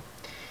people.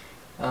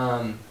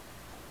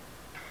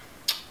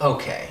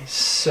 Okay,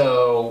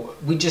 so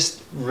we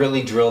just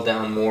really drill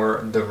down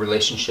more the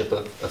relationship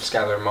of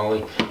Skylar and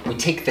Molly. We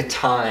take the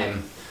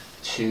time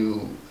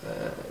to,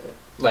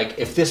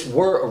 if this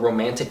were a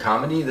romantic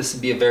comedy, this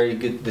would be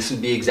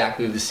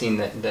exactly the scene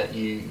that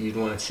you'd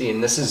want to see.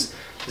 And this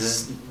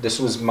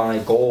was my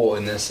goal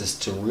in this, is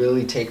to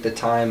really take the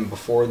time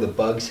before the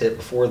bugs hit,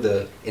 before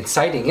the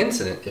inciting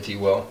incident, if you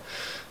will,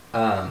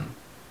 and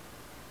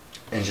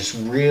just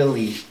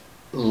really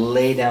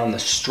lay down the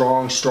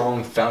strong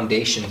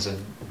foundations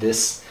of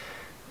this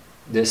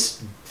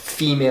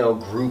female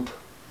group,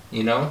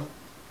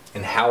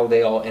 and how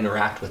they all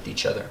interact with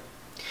each other.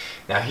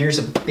 Now here's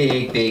a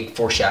big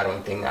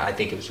foreshadowing thing that I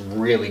think is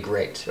really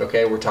great.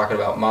 Okay, we're talking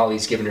about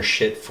Molly's giving her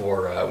shit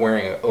for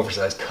wearing an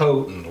oversized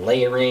coat and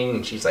layering,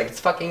 and she's like, it's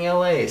fucking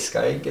LA,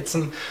 Sky, get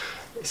some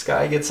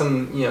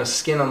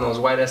skin on those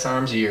white ass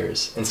arms of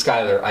yours. And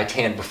Skylar, I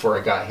tanned before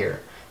I got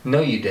here. No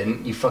you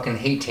didn't, you fucking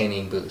hate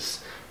tanning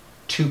booths.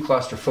 Too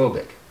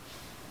claustrophobic.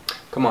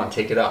 Come on,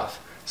 take it off.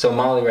 So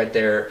Molly right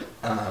there,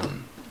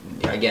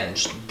 again,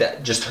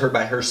 just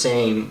by her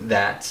saying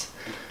that,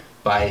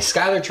 by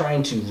Skylar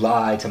trying to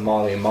lie to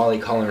Molly and Molly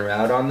calling her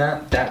out on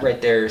that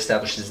right there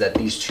establishes that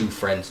these two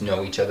friends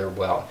know each other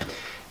well.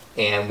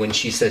 And when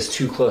she says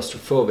too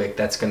claustrophobic,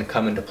 that's going to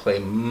come into play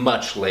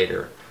much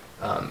later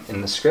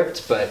in the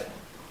script. But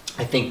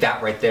I think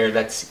that right there,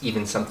 that's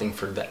even something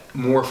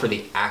more for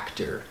the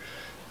actor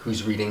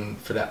who's reading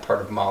for that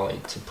part of Molly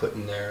to put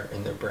in their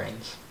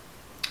brains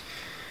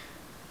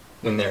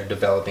when they're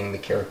developing the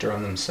character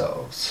on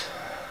themselves.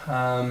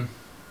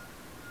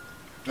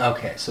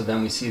 Okay, so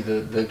then we see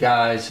the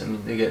guys.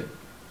 They get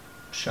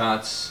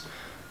shots.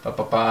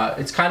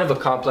 It's kind of a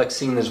complex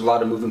scene. There's a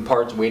lot of moving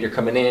parts. Waiter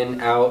coming in,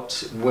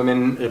 out,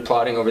 women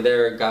applauding over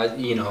there, guys.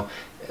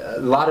 A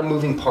lot of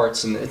moving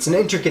parts, and it's an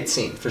intricate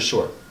scene for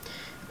sure.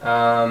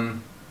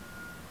 And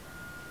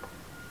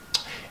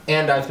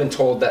I've been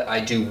told that I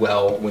do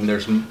well when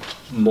there's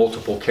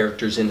multiple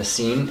characters in a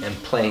scene and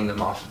playing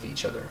them off of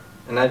each other.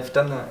 And I've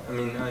done that,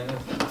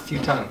 a few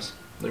times.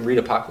 Read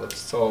Apocalypse,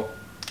 it's all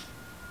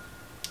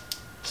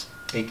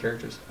 8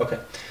 characters. Okay.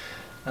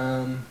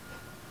 Well,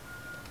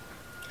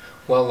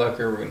 Lucker,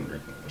 we're going to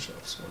drink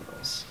someone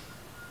else.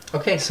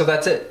 Okay, so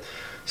that's it.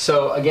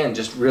 So again,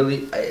 just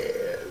really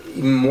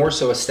even more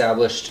so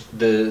established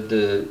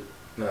the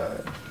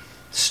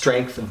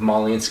strength of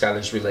Molly and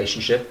Skylar's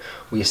relationship.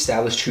 We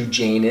established who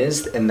Jane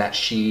is, and that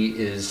she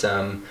is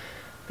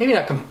maybe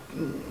not,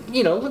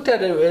 looked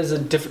at it as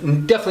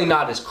definitely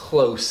not as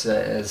close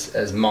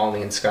as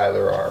Molly and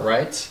Skylar are,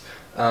 right?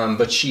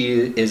 But she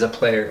is a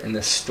player in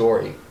this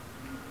story.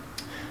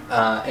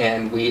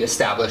 And we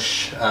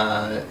establish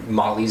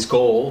Molly's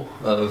goal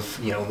of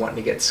wanting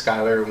to get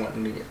Skylar,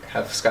 wanting to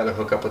have Skylar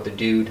hook up with the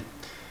dude.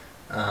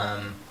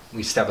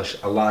 We establish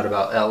a lot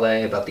about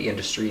LA, about the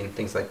industry and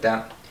things like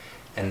that.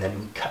 And then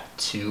we cut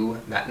to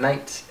that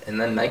night in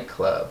the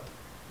nightclub.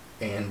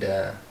 And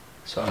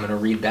so I'm going to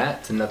read that.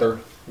 It's another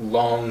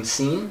long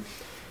scene.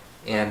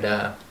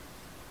 And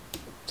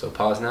so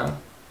pause now.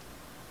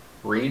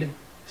 Read.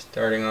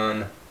 Starting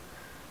on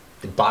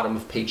the bottom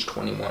of page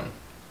 21.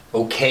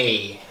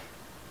 Okay.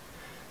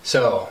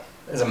 So,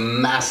 there's a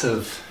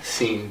massive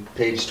scene.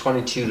 Page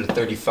 22 to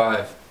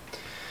 35.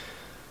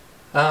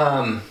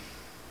 A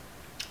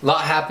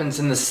lot happens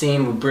in the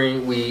scene.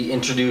 We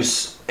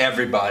introduce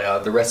everybody,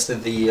 the rest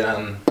of the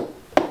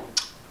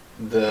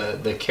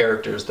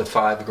characters, the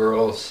 5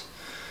 girls.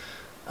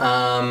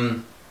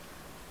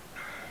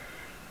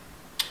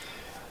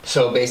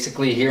 So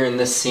basically, here in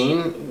this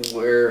scene,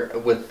 where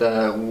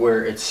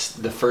it's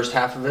the first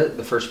half of it,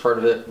 the first part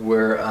of it,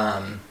 where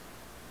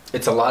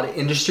it's a lot of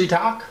industry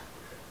talk.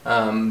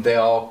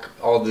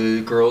 All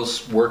the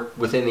girls work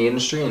within the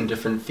industry in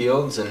different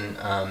fields, and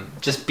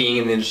just being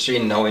in the industry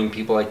and knowing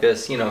people like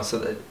this,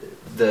 so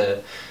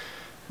that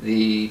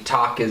the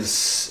talk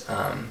is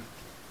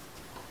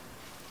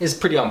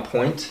pretty on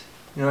point,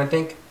 I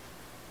think.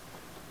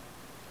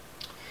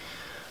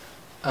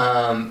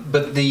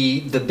 But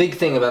the big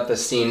thing about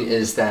this scene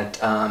is that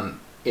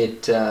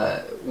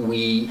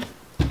we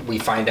we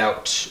find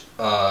out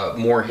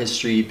more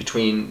history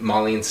between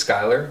Molly and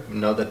Skylar. We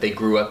know that they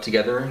grew up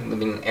together,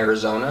 living in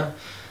Arizona,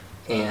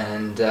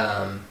 and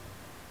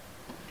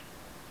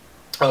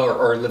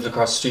or lived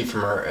across the street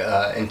from her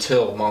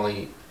until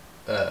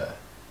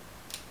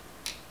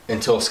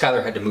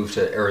Skylar had to move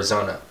to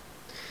Arizona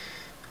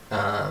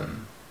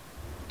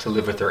to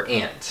live with her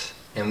aunt,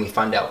 and we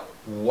find out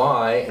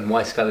why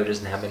Skylar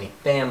doesn't have any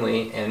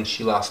family, and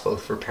she lost both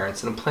of her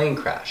parents in a plane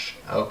crash.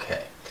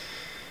 Okay.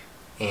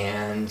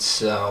 And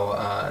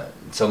so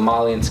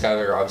Molly and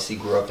Skylar obviously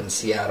grew up in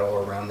Seattle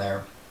or around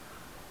there.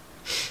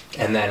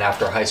 And then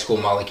after high school,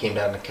 Molly came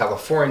down to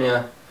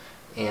California,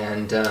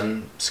 and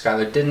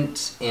Skylar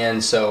didn't.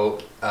 And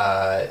so,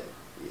 I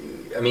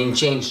mean,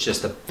 Jane's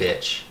just a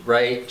bitch,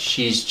 right?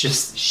 She's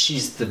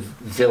the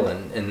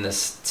villain in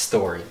this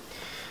story.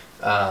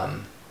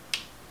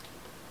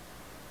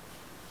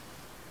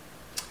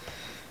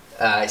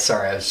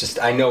 Sorry,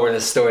 I know where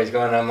this story's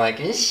going. I'm like,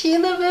 is she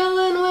the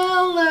villain?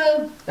 Well,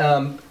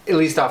 at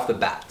least off the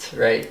bat,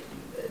 right?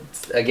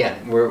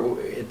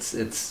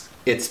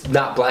 It's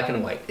not black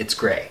and white. It's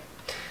gray.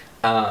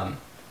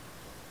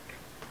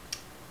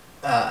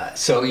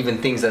 So even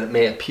things that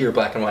may appear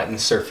black and white on the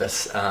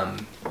surface,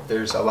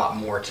 there's a lot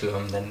more to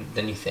them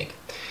than you think.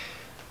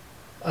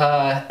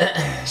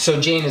 So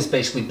Jane is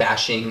basically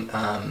bashing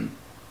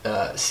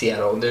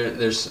Seattle.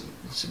 There's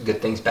some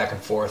good things back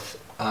and forth.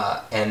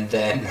 And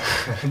then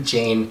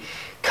Jane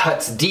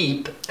cuts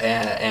deep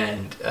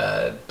and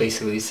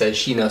basically says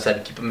she knows how to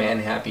keep a man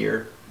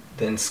happier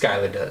than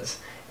Skylar does.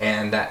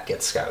 And that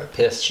gets Skylar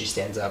pissed. She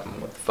stands up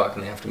and what the fuck,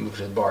 and they have to move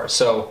to the bar.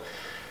 So,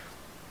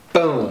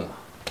 boom.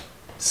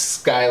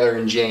 Skylar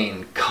and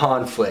Jane,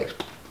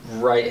 conflict,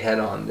 right head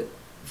on. The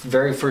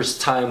very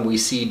first time we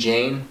see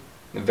Jane,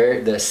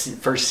 the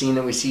first scene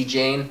that we see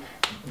Jane,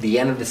 the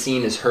end of the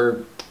scene is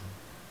her,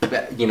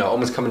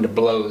 almost coming to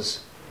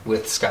blows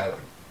with Skylar.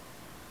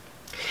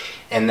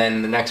 And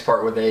then the next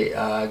part where they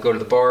go to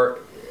the bar,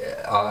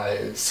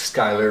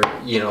 Skylar,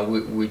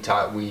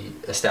 we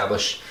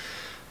establish,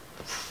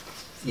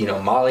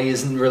 Molly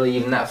isn't really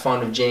even that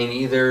fond of Jane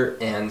either,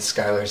 and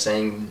Skylar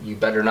saying, you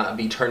better not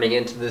be turning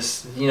into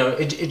this,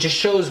 it just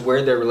shows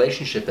where their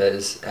relationship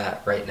is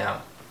at right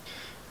now,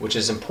 which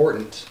is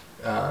important,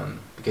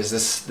 because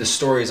this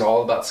story is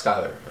all about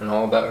Skylar and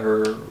all about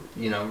her,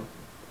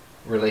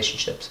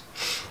 relationships.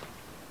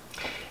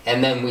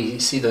 And then we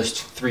see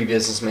those three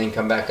businessmen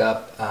come back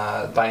up,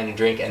 buying a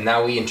drink, and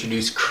now we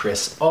introduce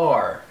Chris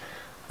R.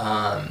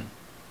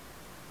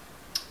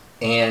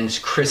 And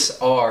Chris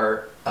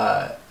R.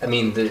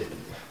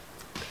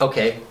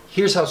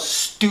 Here's how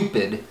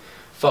stupid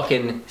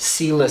fucking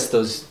C-list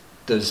those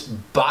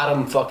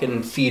bottom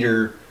fucking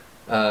feeder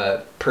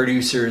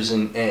producers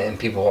and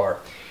people are.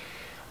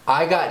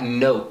 I got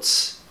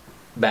notes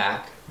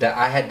back that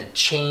I had to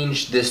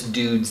change this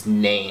dude's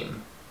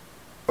name.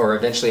 Or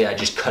eventually I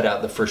just cut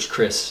out the first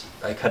Chris.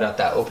 I cut out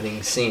that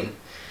opening scene,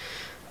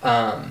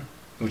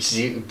 which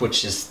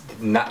is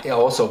not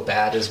also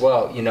bad as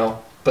well,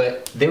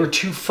 But they were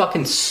too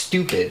fucking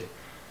stupid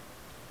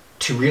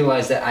to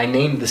realize that I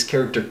named this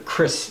character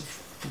Chris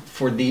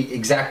for the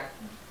exact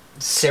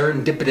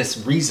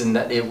serendipitous reason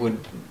that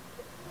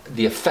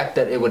the effect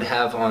that it would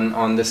have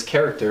on this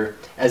character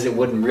as it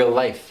would in real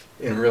life,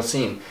 in a real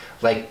scene.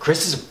 Like,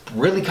 Chris is a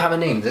really common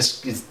name.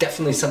 This is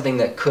definitely something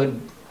that could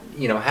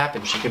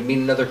happen. She could meet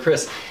another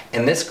Chris,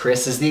 and this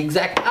Chris is the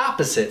exact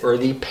opposite, or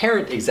the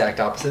apparent exact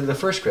opposite of the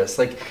first Chris.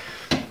 Like,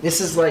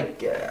 this is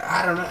like,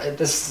 I don't know,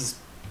 this is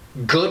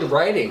good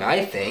writing,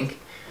 I think.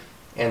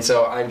 And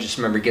so I just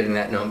remember getting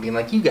that note and being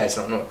like, you guys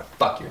don't know what the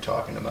fuck you're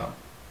talking about.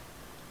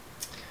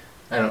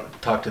 I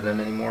don't talk to them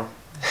anymore.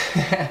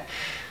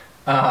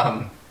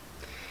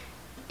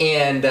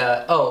 And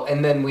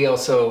then we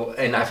also,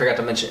 and I forgot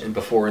to mention it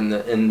before in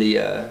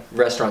the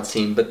restaurant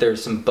scene, but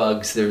there's some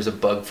bugs. There's a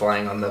bug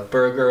flying on the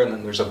burger, and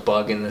then there's a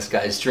bug in this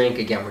guy's drink.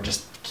 Again, we're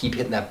just keep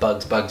hitting that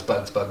bugs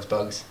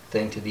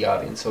thing to the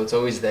audience, so it's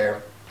always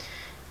there.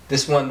 The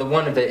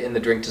one of it in the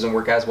drink doesn't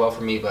work as well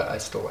for me, but I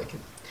still like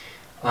it.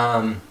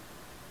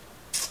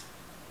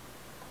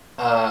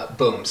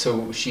 Boom.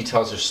 So she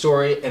tells her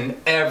story, and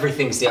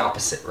everything's the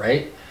opposite,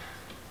 right?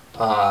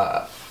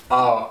 Where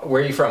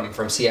are you from?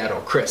 From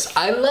Seattle. Chris,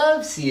 I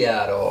love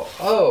Seattle.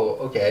 Oh,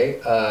 okay.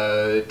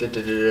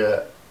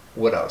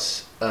 What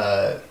else?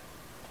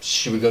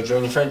 Should we go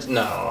join your friends?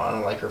 No, I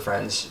don't like her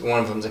friends.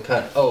 One of them's a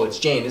cunt. Oh, it's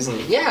Jane, isn't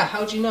it? Yeah,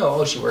 how'd you know?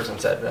 Oh, she works on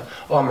set.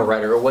 Oh, I'm a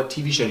writer. What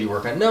TV show do you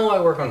work on? No, I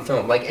work on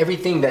film. Like,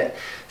 everything that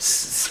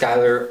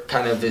Skylar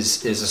kind of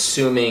is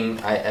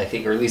assuming, I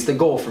think, or at least the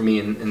goal for me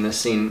in this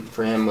scene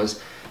for him was,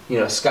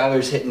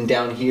 Skylar's hitting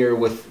down here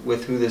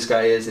with who this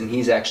guy is, and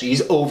he's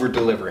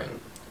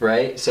over-delivering.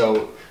 Right?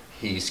 So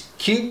he's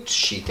cute,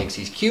 she thinks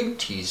he's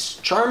cute, he's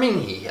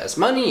charming, he has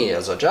money, he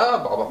has a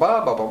job, blah, blah,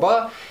 blah, blah, blah,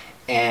 blah.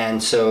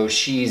 And so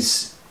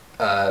she's,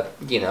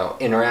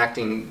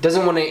 interacting,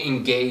 doesn't want to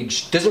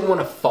engage, doesn't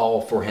want to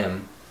fall for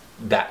him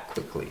that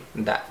quickly,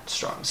 that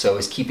strong. So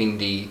is keeping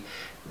the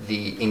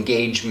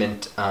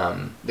engagement,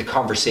 the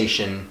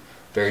conversation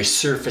very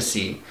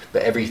surfacey,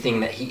 but everything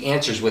that he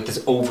answers with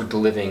is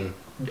over-delivering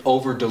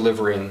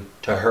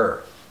to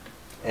her,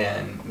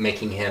 and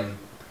making him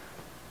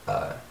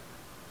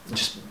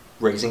just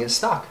raising his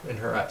stock in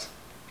her eyes.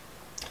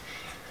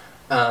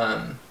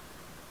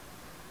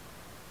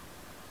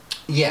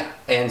 Yeah,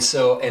 and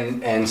so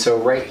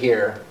right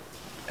here,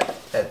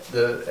 at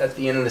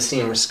the end of the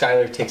scene where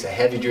Skyler takes a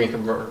heavy drink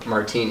of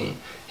martini,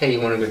 hey,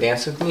 you want to go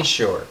dance with me?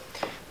 Sure.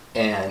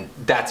 And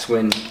that's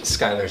when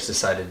Skyler's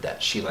decided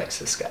that she likes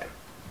this guy.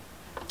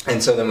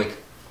 And so then we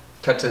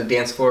cut to the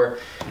dance floor.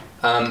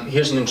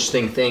 Here's an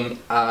interesting thing.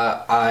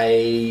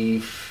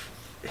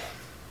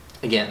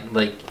 Again,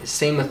 like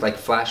same with like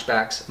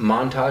flashbacks,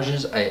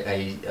 montages.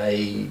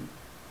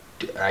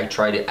 I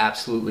try to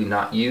absolutely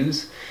not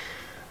use.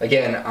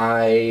 Again,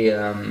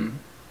 I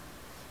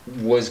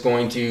was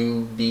going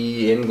to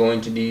be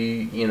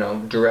you know,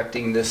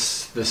 directing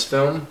this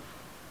film,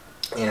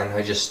 and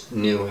I just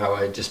knew how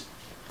I just,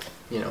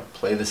 you know,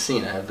 play the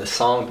scene. I have the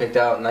song picked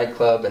out,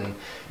 nightclub, and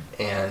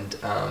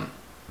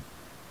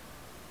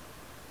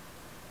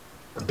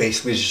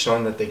basically just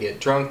showing that they get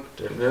drunk,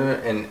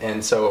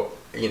 and so,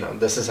 you know,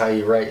 this is how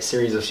you write a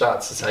series of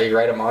shots. This is how you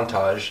write a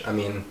montage. I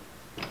mean,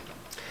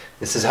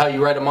 this is how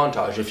you write a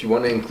montage if you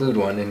want to include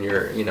one in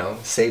your, you know,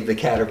 Save the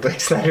Cat or Blake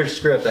Snyder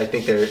script. I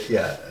think they're,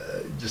 yeah,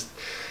 just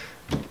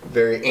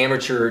very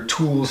amateur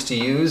tools to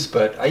use,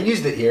 but I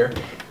used it here.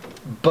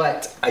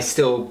 But I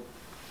still,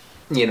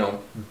 you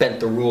know, bent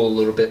the rule a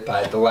little bit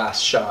by the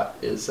last shot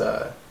is,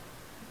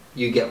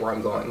 you get where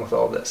I'm going with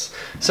all this.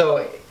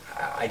 So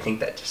I think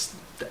that's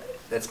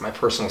my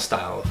personal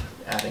style of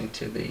adding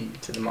to the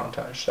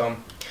montage.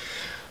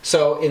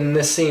 So in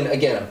this scene,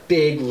 again, a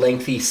big,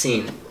 lengthy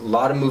scene, a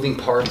lot of moving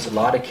parts, a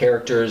lot of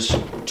characters,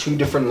 2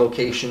 different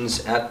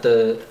locations at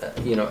the,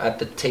 you know, at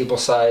the table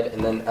side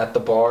and then at the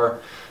bar.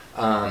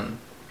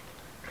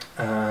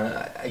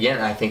 Again,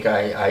 I think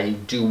I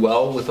do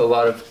well with a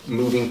lot of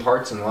moving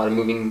parts and a lot of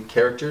moving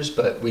characters,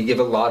 but we give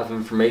a lot of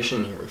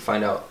information here. We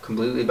find out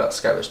completely about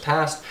Skyler's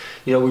past.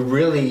 You know, we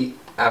really,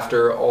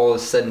 after all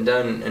is said and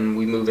done, and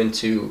we move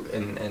into,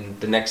 and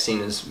the next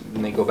scene is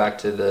when they go back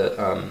to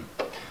the,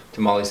 to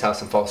Molly's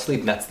house and fall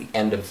asleep, and that's the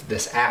end of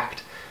this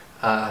act.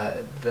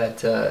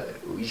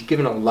 We've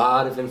given a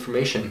lot of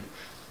information,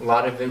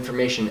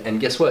 and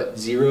guess what?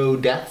 0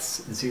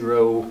 deaths,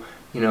 0,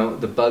 you know,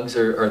 the bugs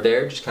are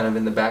there, just kind of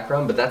in the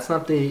background, but that's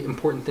not the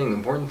important thing. The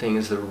important thing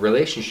is the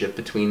relationship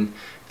between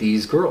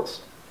these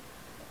girls.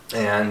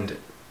 And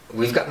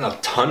we've gotten a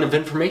ton of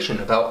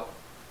information about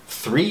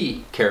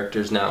 3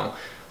 characters now,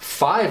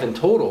 5 in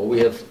total.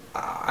 We have,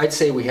 I'd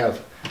say we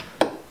have,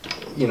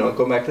 you know,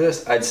 going back to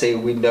this, I'd say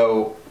we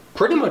know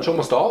pretty much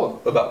almost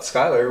all about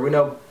Skyler. We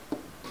know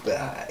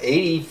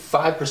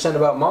 85%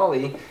 about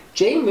Molly.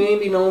 Jay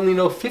maybe only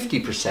know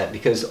 50%,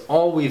 because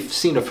all we've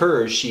seen of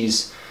her is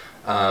she's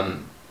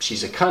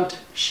a cunt.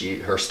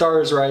 Her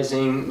star is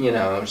rising. You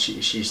know,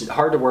 she's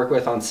hard to work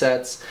with on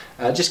sets.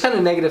 Just kind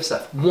of negative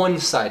stuff.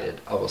 One-sided,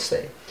 I will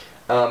say.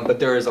 But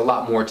there is a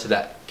lot more to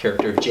that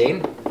character of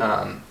Jane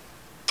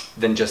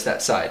than just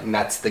that side, and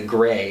that's the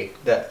gray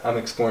that I'm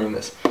exploring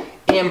this.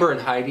 Amber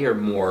and Heidi are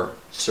more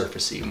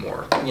surfacey,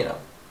 more, you know,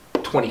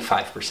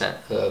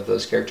 25% of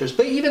those characters,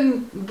 but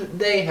even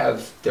they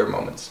have their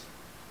moments.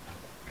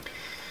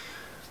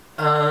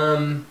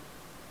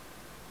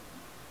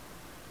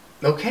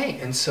 Okay,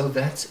 and so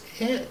that's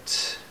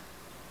it.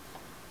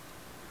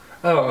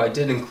 Oh, I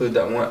did include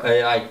that one.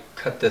 I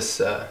cut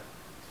this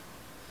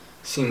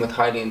scene with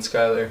Heidi and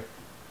Skyler.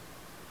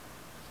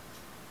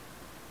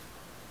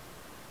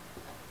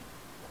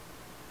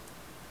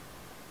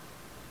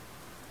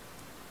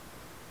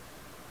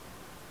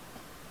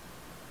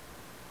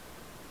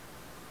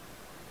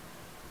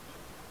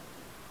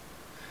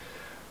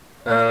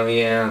 Oh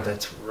yeah,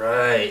 that's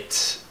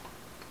right.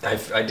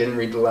 I didn't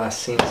read the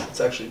last scene. It's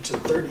actually to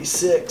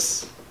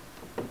 36.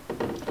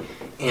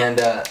 And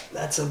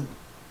that's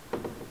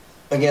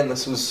again,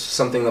 this was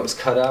something that was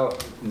cut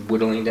out,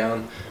 whittling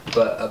down,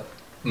 but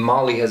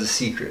Molly has a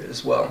secret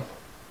as well.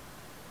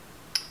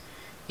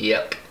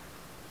 Yep.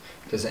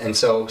 And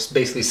so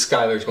basically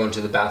Skyler's going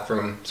to the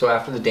bathroom. So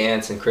after the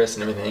dance and Chris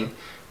and everything,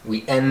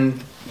 we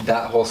end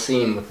that whole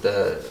scene with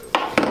the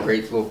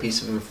great little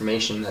piece of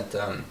information that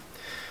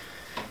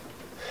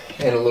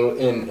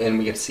and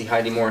we get to see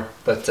Heidi more,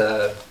 but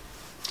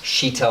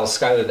she tells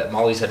Skyler that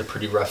Molly's had a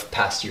pretty rough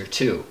past year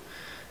too.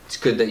 It's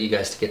good that you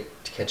guys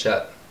get to catch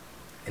up.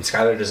 And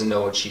Skyler doesn't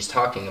know what she's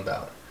talking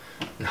about.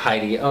 And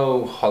Heidi,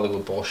 oh,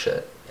 Hollywood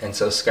bullshit. And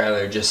so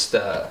Skyler just,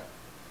 well,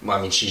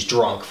 I mean, she's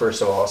drunk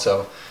first of all,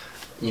 so,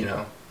 you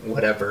know,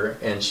 whatever.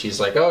 And she's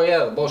like, oh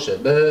yeah,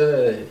 bullshit.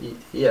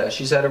 Yeah,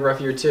 she's had a rough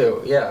year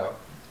too. Yeah,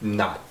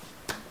 not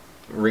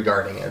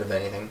regarding it of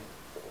anything.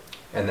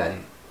 And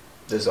then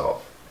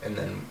dissolve. And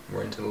then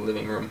we're into the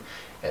living room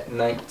at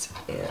night,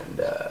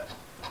 and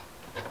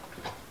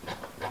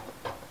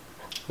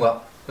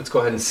well, let's go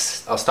ahead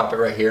and I'll stop it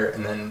right here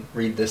and then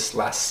read this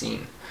last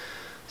scene,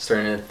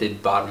 starting at the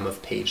bottom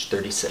of page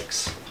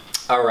 36.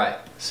 Alright,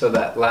 so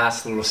that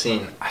last little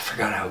scene, I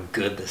forgot how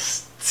good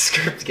this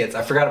script gets.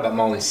 I forgot about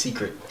Molly's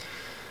secret.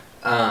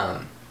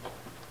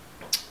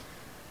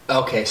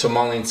 Okay, so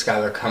Molly and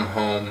Skylar come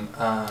home.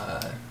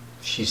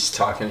 She's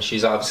talking.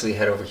 She's obviously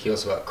head over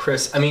heels about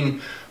Chris. I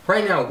mean,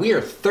 right now we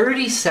are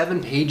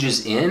 37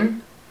 pages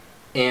in,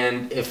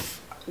 and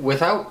if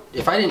I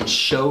didn't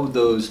show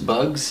those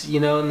bugs, you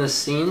know, in the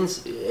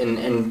scenes,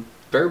 and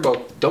very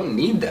well don't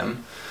need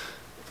them.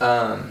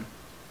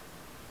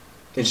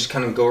 It just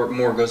kind of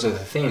goes with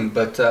the theme,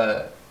 but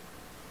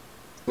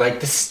like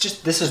this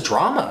is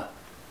drama,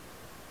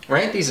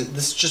 right? This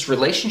is just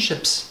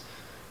relationships.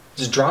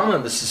 This is drama.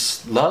 This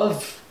is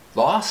love,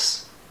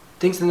 loss,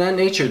 things of that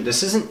nature.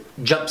 This isn't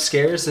jump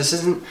scares. This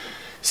isn't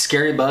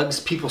scary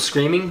bugs, people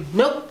screaming.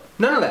 Nope,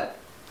 none of that.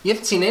 You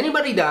haven't seen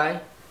anybody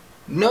die.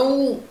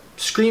 No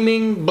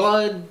screaming,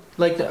 blood,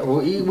 like that.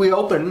 We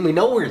open. We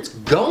know where it's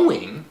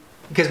going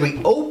because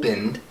we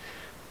opened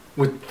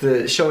with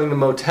the showing the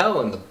motel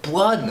and the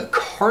blood and the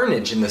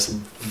carnage and this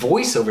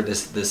voiceover,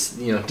 this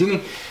you know,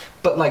 doing.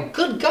 But like,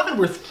 good God,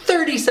 we're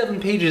 37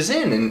 pages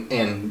in,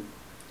 and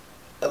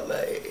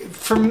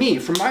for me,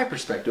 from my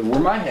perspective, where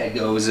my head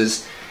goes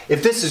is,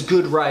 if this is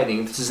good writing,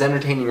 if this is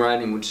entertaining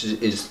writing, which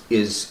is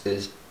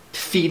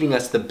feeding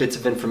us the bits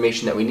of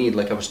information that we need,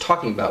 like I was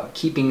talking about,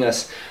 keeping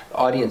us, the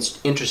audience,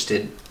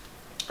 interested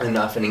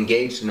enough and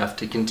engaged enough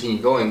to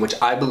continue going, which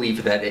I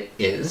believe that it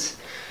is.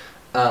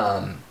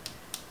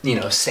 You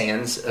know,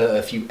 sans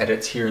a few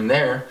edits here and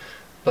there,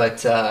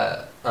 but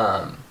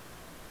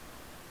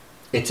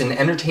it's an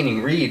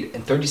entertaining read,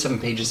 and 37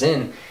 pages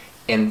in,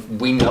 and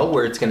we know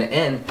where it's going to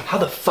end. How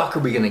the fuck are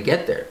we going to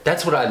get there?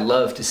 That's what I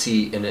love to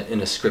see in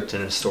a script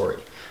and a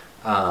story,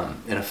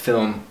 in a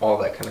film, all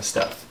that kind of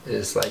stuff.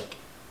 Is like,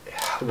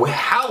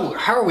 how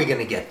are we going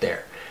to get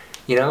there?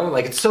 You know,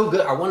 like, it's so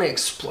good. I want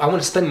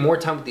to spend more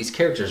time with these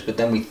characters, but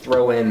then we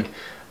throw in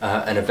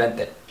an event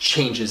that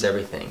changes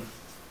everything.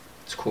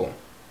 It's cool.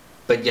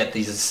 But yet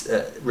these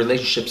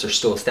relationships are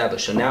still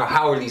established. So now,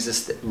 how are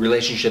these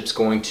relationships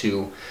going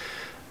to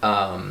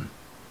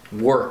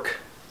work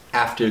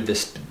after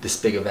this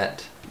big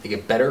event? They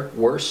get better,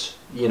 worse?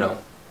 You know,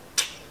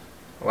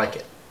 I like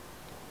it.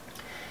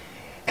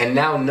 And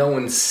now no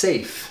one's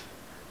safe,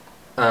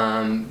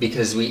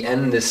 because we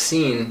end this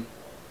scene,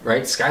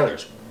 right?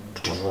 Skylar's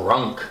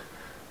drunk,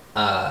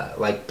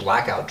 like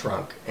blackout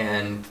drunk,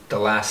 and the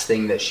last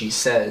thing that she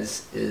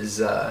says is,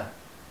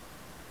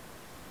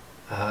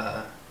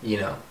 you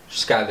know,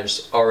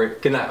 Skylar's already,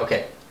 good night,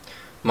 okay.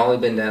 Molly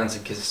bent down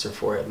and kisses her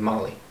forehead.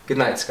 Molly, good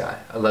night, Sky,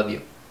 I love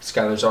you.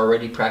 Skylar's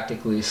already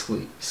practically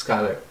asleep.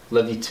 Skylar,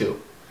 love you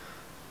too.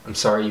 I'm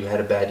sorry you had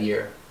a bad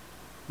year.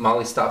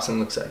 Molly stops and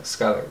looks at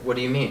Skylar. What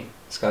do you mean?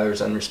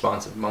 Skylar's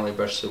unresponsive. Molly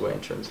brushes away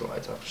and turns the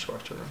lights off. She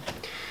walks to her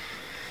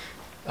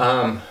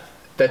room.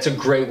 That's a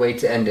great way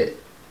to end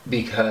it,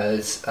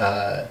 because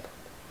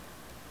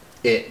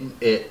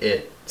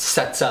it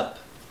sets up,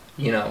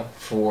 you know,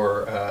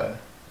 for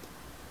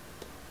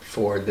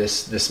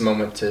this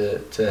moment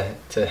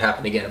to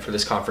happen again, for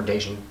this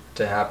confrontation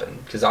to happen,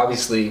 because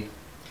obviously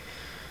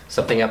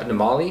something happened to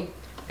Molly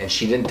and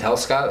she didn't tell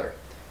Skylar,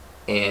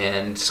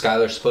 and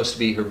Skylar's supposed to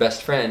be her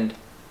best friend.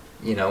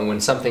 You know,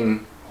 when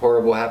something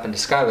horrible happened to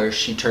Skylar,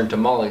 she turned to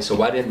Molly, so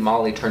why didn't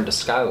Molly turn to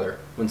Skylar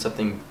when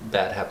something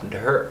bad happened to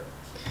her?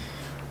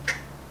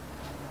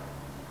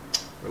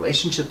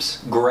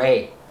 Relationships,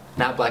 gray,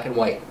 not black and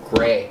white,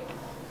 gray.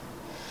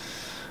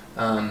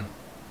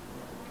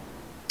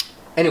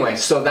 Anyway,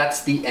 so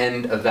that's the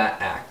end of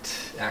that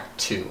act, Act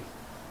 2.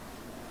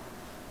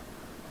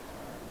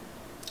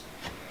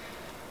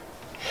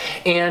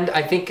 And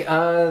I think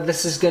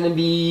this is going to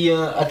be,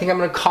 I think I'm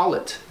going to call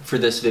it for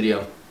this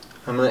video.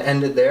 I'm going to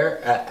end it there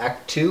at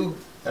Act 2,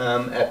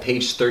 at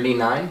page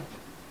 39.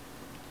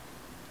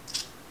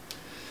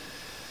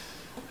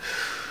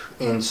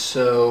 And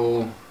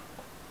so,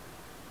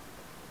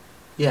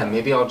 yeah,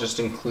 maybe I'll just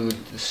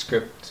include the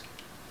script.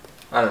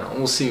 I don't know.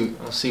 We'll see.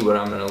 We'll see what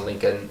I'm going to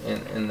link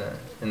in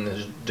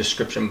the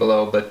description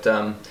below. But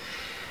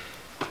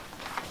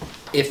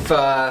if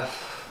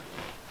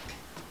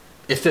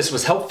this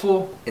was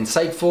helpful,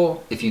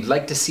 insightful, if you'd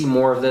like to see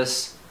more of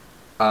this,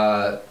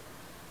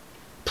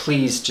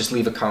 please just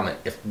leave a comment.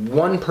 If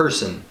one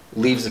person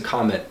leaves a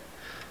comment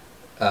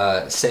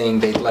saying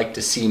they'd like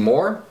to see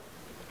more,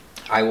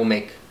 I will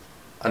make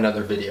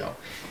another video.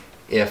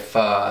 If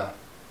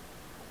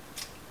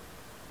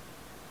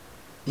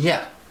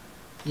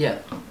yeah.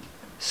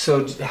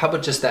 So how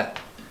about just that?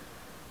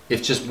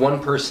 If just one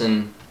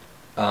person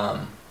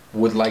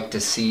would like to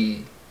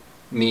see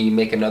me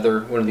make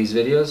another one of these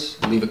videos,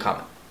 leave a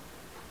comment.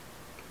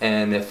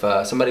 And if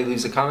somebody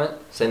leaves a comment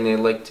saying they'd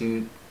like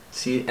to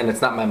see it, and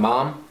it's not my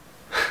mom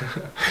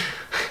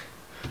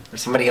or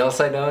somebody else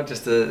I know,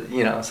 just to,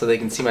 you know, so they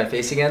can see my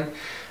face again,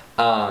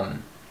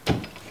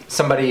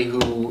 somebody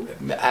who,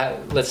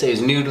 let's say,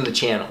 is new to the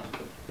channel,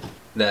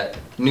 that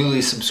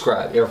newly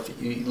subscribed, or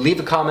if you leave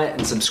a comment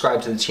and subscribe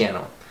to the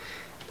channel,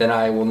 then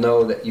I will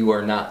know that you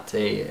are not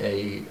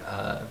an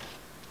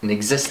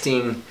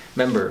existing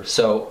member.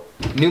 So,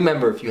 new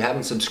member, if you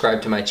haven't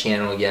subscribed to my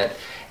channel yet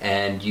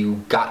and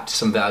you got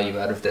some value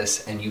out of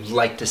this and you'd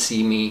like to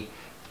see me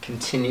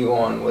continue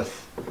on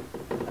with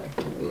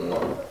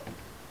 1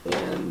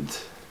 and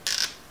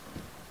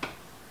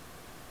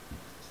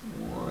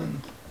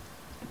 1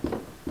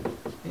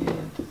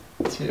 and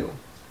 2,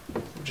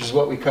 which is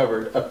what we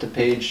covered up to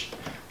page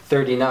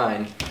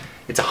 39.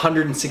 It's a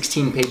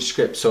 116 page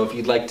script, so if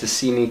you'd like to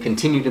see me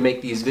continue to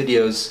make these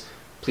videos,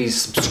 please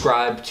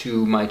subscribe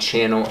to my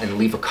channel and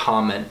leave a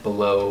comment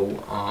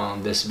below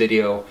on this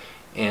video.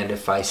 And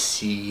if I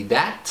see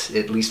that,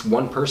 at least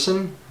one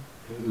person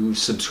who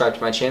subscribed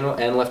to my channel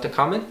and left a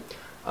comment,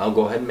 I'll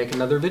go ahead and make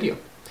another video.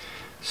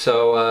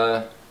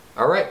 So,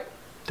 alright,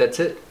 that's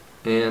it.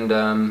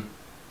 And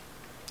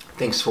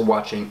thanks for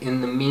watching.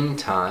 In the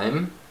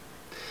meantime,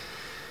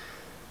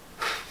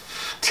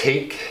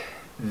 take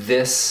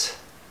this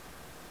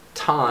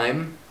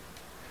time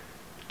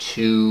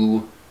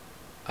to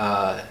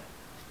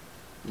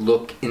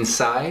look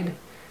inside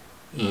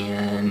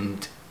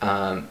and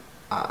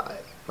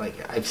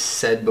like I've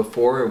said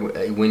before,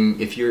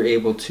 if you're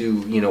able to,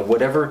 you know,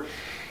 whatever,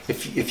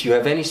 if you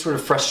have any sort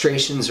of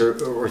frustrations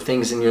or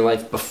things in your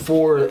life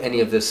before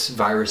any of this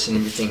virus and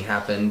everything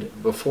happened,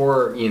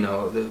 before, you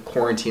know, the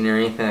quarantine or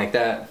anything like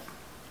that,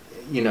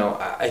 you know,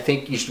 I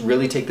think you should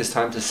really take this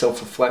time to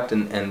self-reflect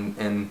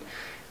and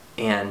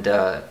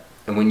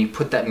when you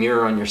put that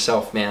mirror on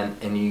yourself, man,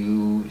 and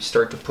you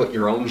start to put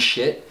your own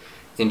shit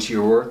into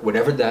your work,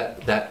 whatever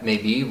that may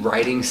be,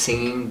 writing,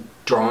 singing,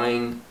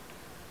 drawing,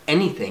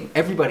 anything.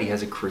 Everybody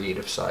has a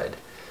creative side,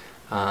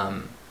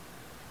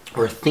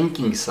 or a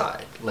thinking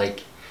side.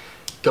 Like,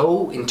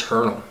 go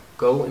internal.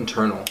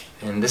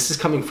 And this is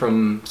coming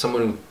from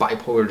someone with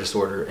bipolar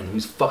disorder and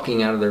who's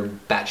fucking out of their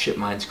batshit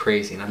minds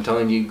crazy. And I'm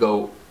telling you,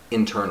 go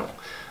internal.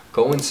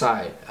 Go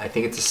inside. I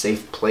think it's a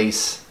safe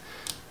place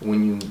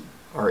when you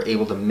are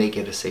able to make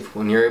it a safe,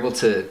 when you're able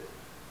to,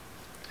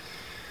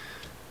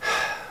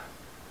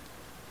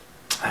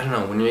 I don't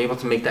know, when you're able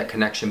to make that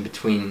connection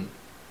between,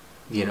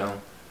 you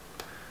know,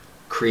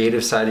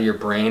 creative side of your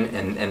brain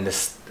and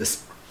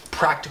this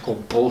practical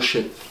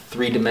bullshit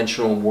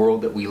three-dimensional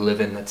world that we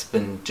live in that's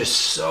been just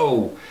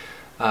so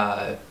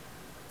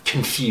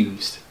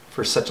confused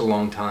for such a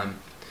long time,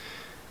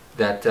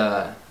 that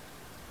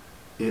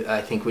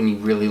I think when you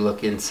really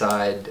look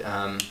inside,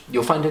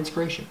 you'll find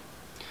inspiration.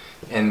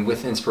 And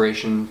with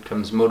inspiration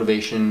comes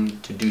motivation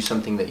to do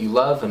something that you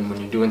love, and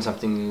when you're doing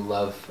something you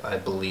love, I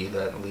believe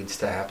that leads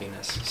to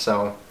happiness.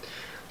 So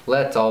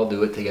let's all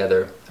do it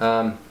together.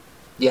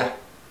 Yeah,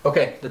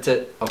 okay, that's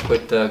it. I'll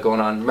quit going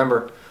on.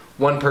 Remember,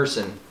 one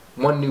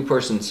new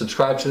person,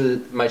 subscribe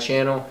to my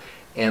channel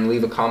and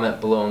leave a comment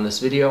below on this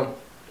video,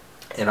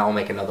 and I'll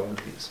make another one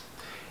of these.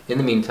 In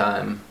the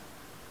meantime,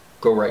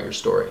 go write your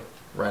story.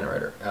 Rhino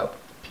Writer out.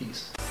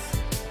 Peace.